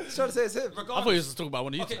 Listen. Trying to say it's him. I thought you was talking about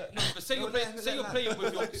one of you. Okay, no, but say you're playing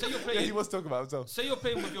with your. Yeah, he was talking about himself. Say you're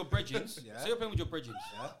playing with your bridgins. Say you're playing with your bridgins,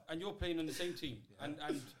 and you're playing on the same team, and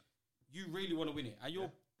you really want to win it, and your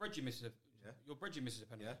bridgin misses a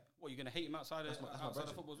penalty. What, you're gonna hate him outside of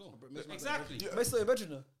football as well? Exactly. Basically, your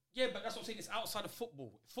bedroom. Yeah, but that's what I'm saying. It's outside of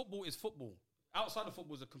football. Football is football. Outside of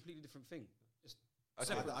football is a completely different thing. I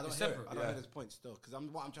don't hear this point still, because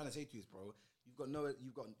what I'm trying to say to you is, bro, you don't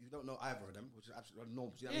know either of them, which is absolutely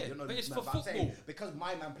normal. But it's for football. Because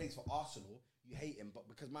my man plays for Arsenal, you hate him, but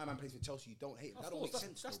because my man plays for Chelsea, you don't hate him. That don't make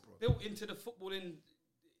sense, that's bro. Built into the footballing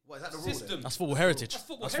system. That's football heritage. That's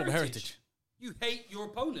football heritage. You hate your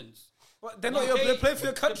opponents. But they're playing for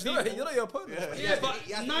your country. You're not your opponent. Yeah, but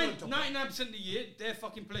 99% of the year they're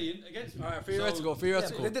fucking playing against me. Alright, theoretical.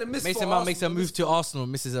 They didn't miss Mason Mount makes a move to Arsenal,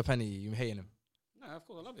 misses a penny. You hating him? No, of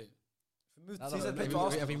course I love it.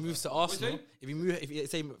 If he moves to Arsenal,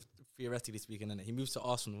 say theoretically speaking, innit, he moves to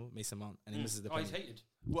Arsenal, Mason Mount, and he misses the he's penalty. hated.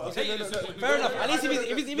 Well, He's hated. Fair enough. At least if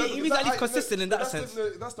he's at least consistent in that sense.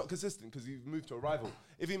 That's not consistent because he's moved to a rival.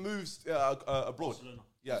 If he moves abroad,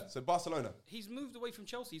 so Barcelona. He's moved away from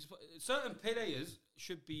Chelsea. Certain players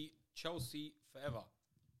should be Chelsea forever.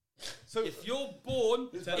 So if you're born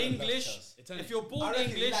English,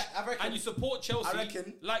 and you support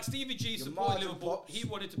Chelsea, like Stevie G supported Liverpool, he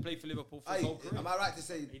wanted to play for Liverpool for his whole career. Am I right to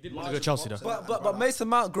say he didn't want to go Chelsea though? But Mason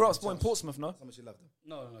Mount grew up supporting Portsmouth, no? How much you loved him?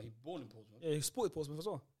 No, he born in Portsmouth. Yeah, he supported Portsmouth as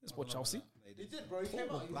well. He supported Chelsea. He did, bro. He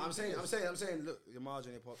came out. I'm saying, look, your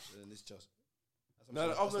margin, your pops, and this Chelsea.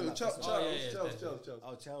 Chelsea.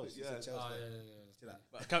 Oh, Chelsea.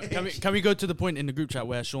 Can we go to the point in the group chat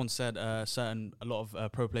where Sean said a lot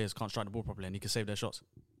of pro players can't strike the ball properly and he can save their shots?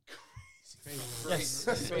 Yes.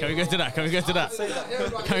 Can we go to that? Can we go to that?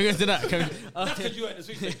 Can we go to that? That's because you were in the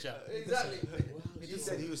sweet chat. Exactly. He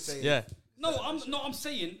said he was saying. Yeah. I'm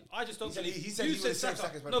saying I just don't believe. He said you he said would save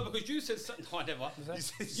Saka. Saka's No, because you said no, I never.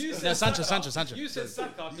 You No, said Sancho. You said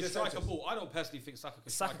Saka can strike a ball. I don't personally think Saka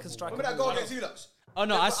can strike a ball. Remember that goal against Ulux? Oh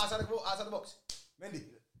no, outside the box. Mendy.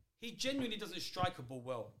 He genuinely doesn't strike a ball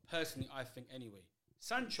well. Personally, I think anyway.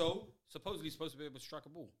 Sancho supposedly supposed to be able to strike a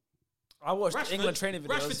ball. I watched England training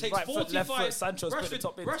videos. Rashford takes right 45. foot, left foot, Sancho's put the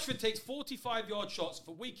top in. Rashford takes 45-yard shots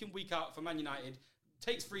for week in, week out for Man United.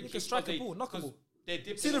 Takes free kicks. He can strike a ball, knock a ball.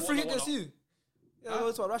 See the free kick against you. Yeah,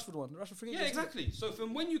 that's what Rashford won. Rashford free kick. Yeah, exactly. So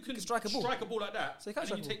from when you can strike a ball like that,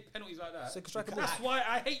 and you take penalties like that, that's why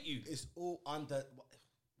I hate you. It's all under.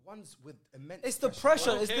 One's with immense. It's the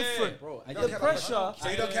pressure. It's different, bro. The pressure. So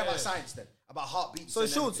you don't care about science then? About heartbeats? So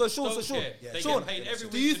Sean. Sean,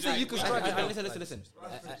 do you think you can strike a ball? Listen.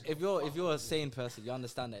 If you're a sane person, you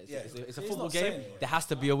understand that it's a football game. There has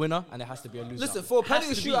to be a winner and there has to be a loser. Listen, for a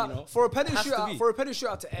penalty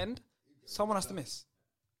shootout to end, someone has to miss.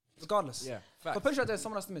 Regardless. Yeah. For a penalty shootout to end,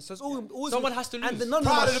 someone has to miss. So it's always someone has to lose.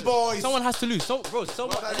 Proud of the boys. Someone has to lose. At the end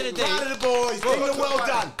of the day. Proud of the boys. England, well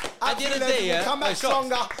done. At the end of the day, we'll come back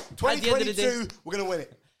stronger. 2022, we're going to win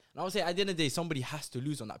it. I would say at the end of the day, somebody has to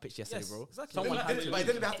lose on that pitch yesterday, bro. Exactly. Someone had to But it lose.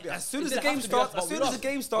 didn't have to be. As soon as the game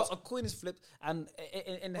starts, a coin is flipped and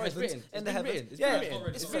in the heavens. It's been written.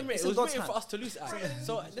 It's been written. It was written for us to lose.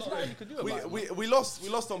 So there's nothing you can do about it. We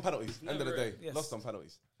lost on penalties. End of the day, lost on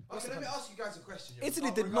penalties. Okay, let me ask you guys a question.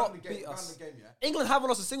 Italy did not beat us. England haven't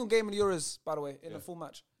lost a single game in the Euros, by the way, in a full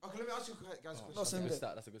match. Okay, let me ask you guys a question. Not a single game.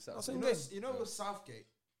 That's a good start. Not a single game. You know with Southgate,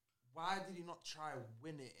 why did he not try and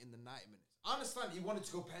win it in the 90 minutes? I understand he wanted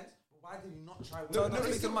to go pens, but why did he not try?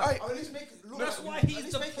 That's why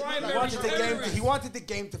he's the primary. He wanted the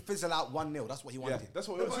game to fizzle out 1-0. That's what he wanted. That's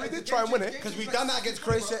what we did. Try and win it because we've done that against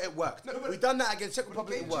Croatia. It worked. We've done that against Czech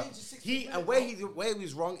Republic. It worked. Where he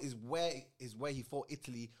was wrong is where he thought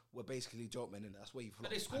Italy were basically joke men, and that's where he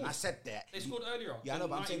flopped. And I said that they scored earlier. Yeah, I know,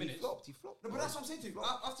 but I'm saying he flopped. No, but that's what I'm saying to you.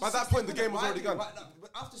 By that point, the game was already gone.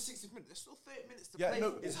 After 60 minutes, there's still 30 minutes to Yeah, play.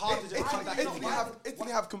 no, It's hard to come back.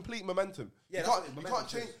 Italy have complete momentum. Yeah, you can't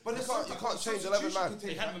change. But you can't change 11 man.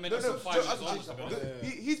 They had momentum for 5 years.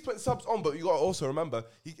 He's putting subs on, but you got to also remember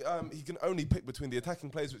he can only pick between the attacking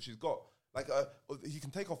players which he's got. Like he can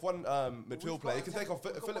take off one midfield player. He can take off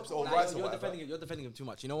Phillips or Rice or whatever. You're defending him too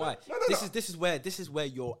much. You know why? This is where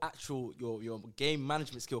your actual your game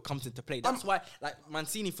management skill comes into play. That's why, like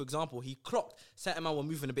Mancini, for example, he clocked certain man were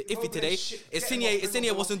moving a bit iffy today.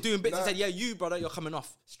 Insigne wasn't doing bits. He said, "Yeah, you brother, you're coming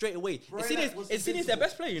off straight away." Insigne's their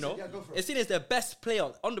best player. You know, Insigne's their best player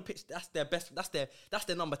on the pitch. That's their best. That's their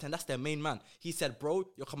number 10. That's their main man. He said, "Bro,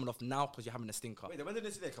 you're coming off now because you're having a stinker." Wait, when did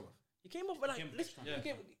Insigne come off? He came off with like,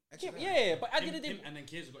 Yeah, but at the end of the day, and then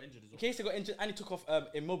Chiesa got injured as well. Chiesa got injured and he took off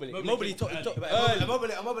Immobile. Immobile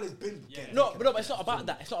Immobile's been getting. No, but it's not about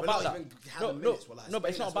that. It's not about that. No, but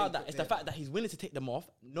it's not about that. It's the fact that he's willing to take them off,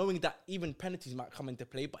 knowing that even penalties might come into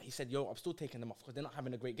play. But he said, "Yo, I'm still taking them off because they're not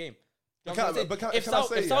having a great game." If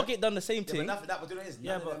Southgate done the same thing,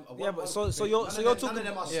 so you're talking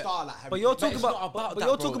about. But you're talking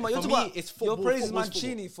about. You're praising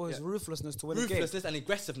Mancini for his ruthlessness to win the game. Ruthlessness and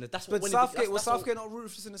aggressiveness. That's what. But Southgate not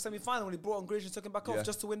ruthless in the semi-final when he brought on Grealish and took him back off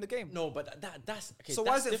just to win the game? No, but that's okay. So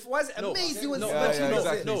why is it amazing when Exactly.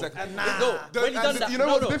 When he done that, you know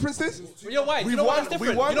what the difference is? You know why? You know why that's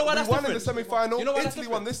different? We won in the semi-final. Italy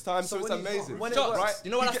won this time, so it's amazing. Right?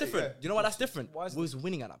 You know why that's different? You know why that's different? We was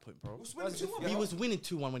winning at that point, bro. He was winning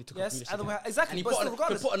 2-1 when he took off Grealish. Exactly. And he put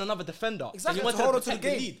on another defender. Exactly. To hold on to the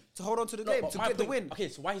game. To hold on to the game. To get the win. Okay,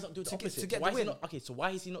 so why he's not doing the opposite? So why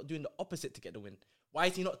is he not doing the opposite to get the win? Why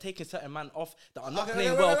is he not taking certain man off that are not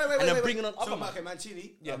playing well and then bringing on other man? Okay,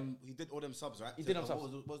 Mancini. He did all them subs, right? He did them subs.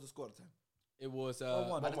 What was the score at the time? It was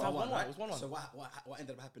 1-1. at the time 1-1. right? It was 1-1. So what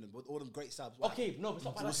ended up happening with all them great subs? Okay, no, but it's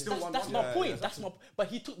not It bad. was still That's 1-1. my point. That's my. But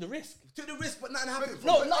he took the risk. Took the risk, but nothing happened.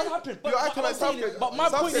 No, nothing happened. But You're what acting I'm like saying is- Southgate- But my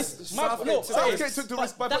point is, Southgate took the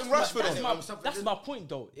risk by putting Rashford on. That's my point,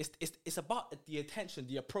 though. It's about the attention,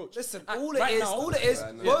 the approach. Listen, And all right it is,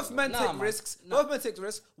 now- both men Nah, take man. risks. Both men take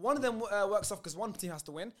risks. One of them works off because one team has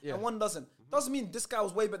to win, Yeah. and one doesn't. Doesn't mean this guy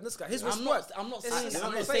was way better than this guy. His risk I'm worked. not It's- saying it's- that.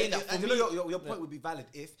 I'm it's- not saying that. And For you know, me, your point would be valid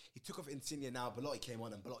if he took off Insigne now, Belotti came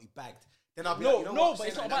on and Belotti bagged. Then I'll be No, like, you know no, what, but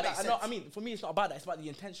it's saying not about makes that. No, sense. I mean, for me, it's not about that. It's about the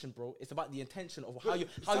intention, bro. It's about the intention of how you're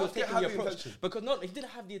Southgate taking had the the approach. intention. Because no, he didn't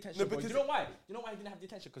have the intention. No, bro. because You know why? You know why he didn't have the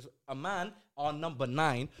intention? Because a man, our number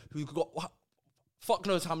 9, who got fuck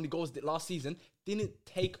knows how many goals did last season, didn't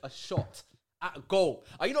take a shot at goal.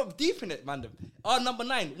 Are you not deep in it, man? Our number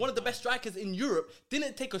 9, one of the best strikers in Europe,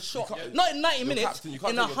 didn't take a shot. Not in 90 minutes, captain, you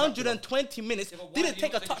can't in take your captain 120 minutes, but why didn't do you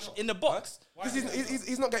take a not take a touch shot? in the box. Because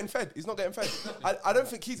he's not getting fed. He's not getting fed. I don't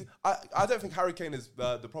think he's. I don't think Harry Kane is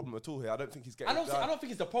the problem at all here. I don't think he's getting. I don't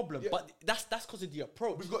think it's the problem, Yeah. but that's because of the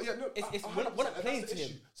approach. We've got it's 100%, we're not and playing that's to the him.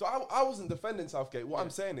 issue. So I wasn't defending Southgate. What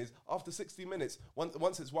I'm saying is, after 60 minutes,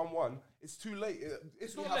 once it's 1-1, it's too late.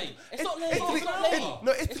 It's not late. It's not late. Italy, It's not late.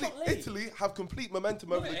 No, It's not late. Italy have complete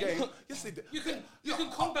momentum over the it ain't. game. Yes, they do. You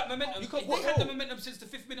can combat momentum. They had the momentum since the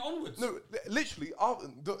 5th minute onwards. No, literally,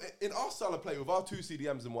 in our style of play with our 2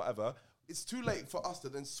 CDMs and whatever, it's too late for us to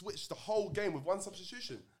then switch the whole game with one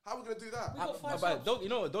substitution. How are we going to do that? But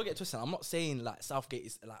don't get twisted. I'm not saying like Southgate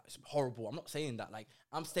is like horrible. I'm not saying that. Like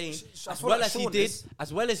I'm saying I as feel well like as he Sean did, is.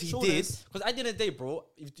 Sean because is. at the end of the day, bro,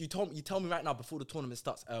 if you tell me right now before the tournament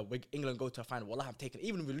starts, England go to a final. Well, I'm taking it.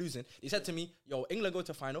 Even if we're losing, he said to me, "Yo, England go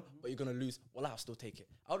to a final, but you're gonna lose. Well, I'll still take it."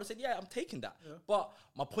 I would have said, "Yeah, I'm taking that." But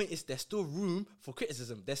my point is, there's still room for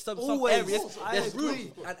criticism. There's some Always. areas. I There's agree.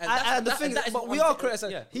 room, And the thing is, but we are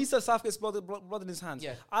criticizing. Yeah. He said Southgate's blood in his hands.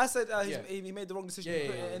 Yeah. I said Yeah. he made the wrong decision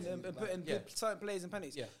and putting certain players in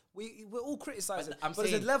penalties. Yeah. We're all criticizing, I'm but there's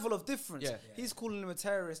a saying- level of difference. Yeah. He's calling him a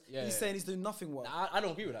terrorist. Yeah, He's yeah. saying he's doing nothing well. I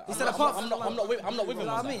don't agree with that. He I'm said not- apart I'm from not like- with him You know on what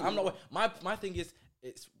I that. mean? I'm not with my thing is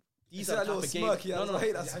it's He these said are that the little type of games. smirk. Yeah, I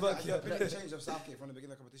hate that Has smirk. there been a change of Southgate from the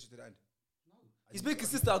beginning of the competition to the end? He's been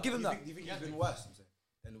consistent. I'll give him that. Do you think he's been worse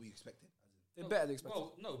than we expected? They're better than expected.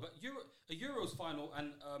 Well, no, but a Euros final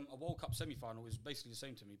and a World Cup semi-final is basically the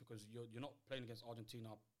same to me because you're not playing against Argentina,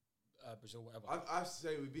 Brazil, whatever. I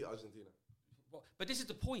say we beat Argentina. Well, but this is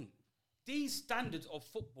the point. These standards of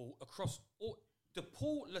football across all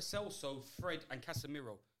DePaul, Lo Celso, Fred, and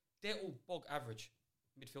Casemiro, they're all bog average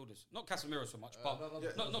midfielders. Not Casemiro so much, but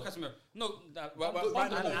not Casemiro. No,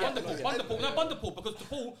 Bunderpool, because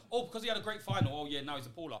DePaul, because he had a great final. Oh yeah, now he's a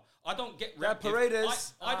Pauler. I don't get reactive.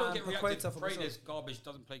 Paredes I don't get and reactive. Paqueta for Brazil. Paredes garbage,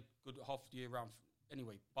 doesn't play good half the year round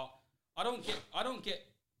anyway. But I don't get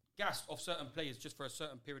gassed off certain players just for a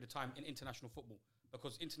certain period of time in international football.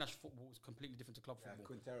 Because international football is completely different to club football.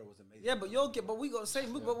 Quintero was amazing. Yeah, but but we got the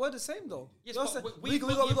same. But we're the same though. Yes, You're but saying- we we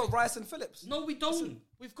got Rice and Phillips. No, we don't.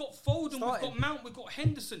 We've got Foden, Starting. we've got Mount, we've got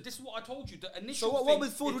Henderson. This is what I told you. The initial So what thing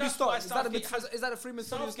midfield would you that's start? why Is that a Southgate midfield? Is that a free midfield? you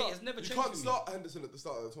Southgate start? has never You changed can't for me. start Henderson at the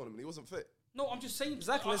start of the tournament. He wasn't fit. No, I'm just saying.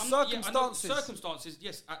 Exactly, I'm there's not- yeah, I know circumstances. circumstances,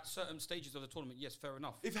 yes, at certain stages of the tournament, yes, fair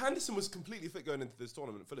enough. If Henderson was completely fit going into this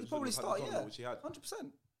tournament, Phillips He'd probably wouldn't have had start. the Yeah, tournament which he had.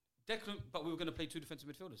 100%. Declan, but we were going to play two defensive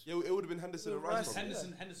midfielders. Yeah, it would have been Henderson and Rice. Rice.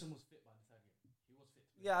 probably. Henderson was fit by the time. He was fit.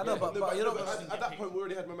 Yeah, I know, but you know. at that point we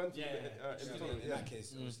already had momentum Yeah, in the tournament. In Yeah. that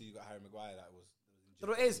case, obviously you got Harry Maguire that was.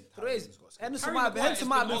 But it is. Henderson Harry might Maguire have has been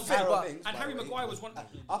been fit, on but fire. And Harry Maguire was one.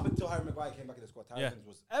 Up until Harry Maguire came back in the squad, Harry Yeah. Mings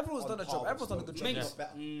was. Everyone's on done a par job. with Everyone's done a good Stones. job. Stones was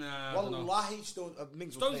better. Nah, I don't know. Wallahi, Mings was Stones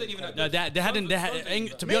playing ain't even incredible. No, they hadn't. Stones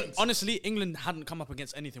ain't To be honest, honestly, England hadn't come up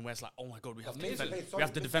against anything where it's like, oh my god, we have to Mings defend. played We have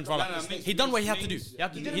to solid. defend. No, Rather, no, Mings- he done what he had to do.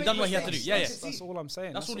 Mings- He done what he had to do. Yeah, yeah. That's all I'm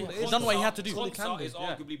saying. That's all all he- it he's is. done what he had to do. Konsa is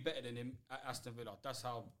Yeah. arguably better than him at Aston Villa. That's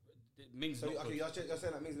how Mings So, not okay, good. you're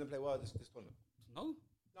saying that Mings didn't play well this tournament? No,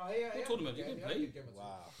 No, what tournament? He didn't play.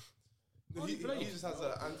 Wow. No, he just has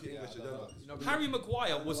an anti-English agenda. Harry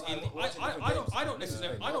Maguire was in. I don't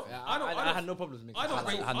necessarily. I had no problems with Mings. I don't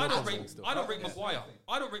rate. had no I don't problems with rate. Mings still. I don't rate Maguire.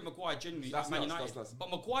 I don't rate Maguire genuinely That's at Man nuts, United. that's nuts. But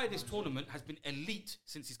Maguire this tournament has been elite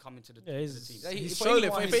since he's come into the Yeah, to he's- the team. Yeah, He's for showing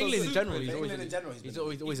England, why for he's so England in super. general, For England in general, he's he's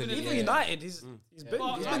always been in in Even Yeah. United, he's been But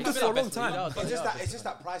good he's for a long best time. player. It's just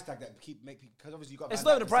that price tag that make because obviously you got. It's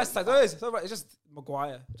Van not even Dijk a price at tag. 75. It's not right. It's just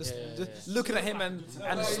Maguire. Just looking at him and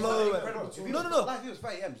slow. No. Like he was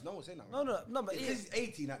 30 M's. No one's saying that. No. But Because he's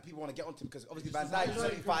 18, that people want to get onto him because obviously Van Dijk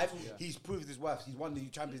 75. He's proved his worth. He's won the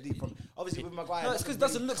Champions League from obviously with Maguire. No, it's 'cause it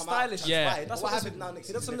doesn't look stylish. Yeah. That's That's what what happened now. Next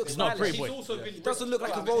he doesn't season. look He's not a pretty He's boy. also been. He doesn't look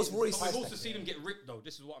like a Rolls Royce. But we've also seen him get ripped though.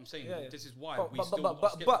 This is what I'm saying. Yeah. This is why But we but still but are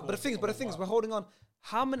but skeptical but the thing of is, we're Maguire. holding on.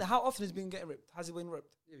 How often has he been getting ripped? Has he been ripped?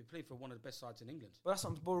 Yeah, he played for one of the best sides in England. But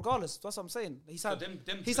regardless, that's what I'm saying. He's had them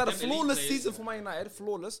a flawless elite season for Man United,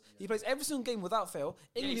 flawless. He plays every single game without fail.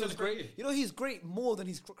 England he's was had a great great. year. You know, he's great more than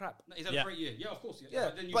he's crap. No, he's had a great year. Yeah, of course. Yeah,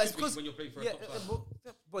 But then you but it's should be because when you're playing for a top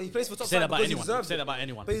side. But he plays for top Say side that about because he anyone. deserves Say it. that about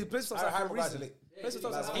anyone. But he plays for top side for a reason. Harry He plays for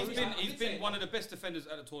top side for a reason. He's been one of the best defenders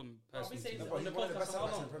at the tournament. Personally. You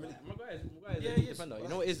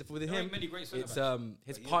know what it is with him? many great It's centre-backs.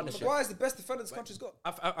 his partnership. Maguire is the best defender this country's got.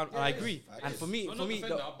 I agree. And for me, Not the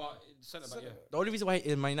defender, but centre-back, yeah. only reason why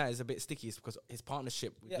Man United is a bit sticky is because his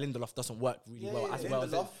partnership with Lindelof doesn't work really well as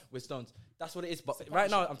Lindelof. with Stones. That's what it is. But right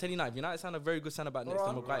now, I'm telling you now, if United sign a very good centre back next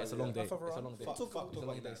to Maguire, it's a long day. It's a long day.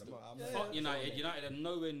 Fuck United. United are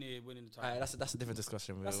nowhere near winning the title. That's a different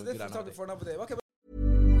discussion. That's a We'll do that different topic for another day. Okay.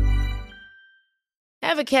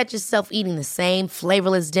 Ever catch yourself eating the same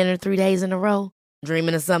flavorless dinner 3 days in a row?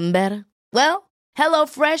 Dreaming of something better? Well,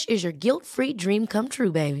 HelloFresh is your guilt-free dream come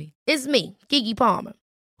true, baby. It's me, Keke Palmer.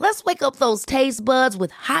 Let's wake up those taste buds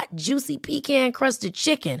with hot, juicy pecan-crusted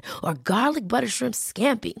chicken or garlic butter shrimp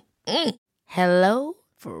scampi. Hello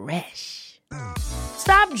Fresh.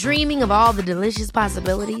 Stop dreaming of all the delicious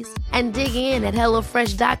possibilities and dig in at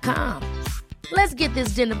HelloFresh.com. Let's get this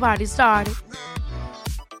dinner party started.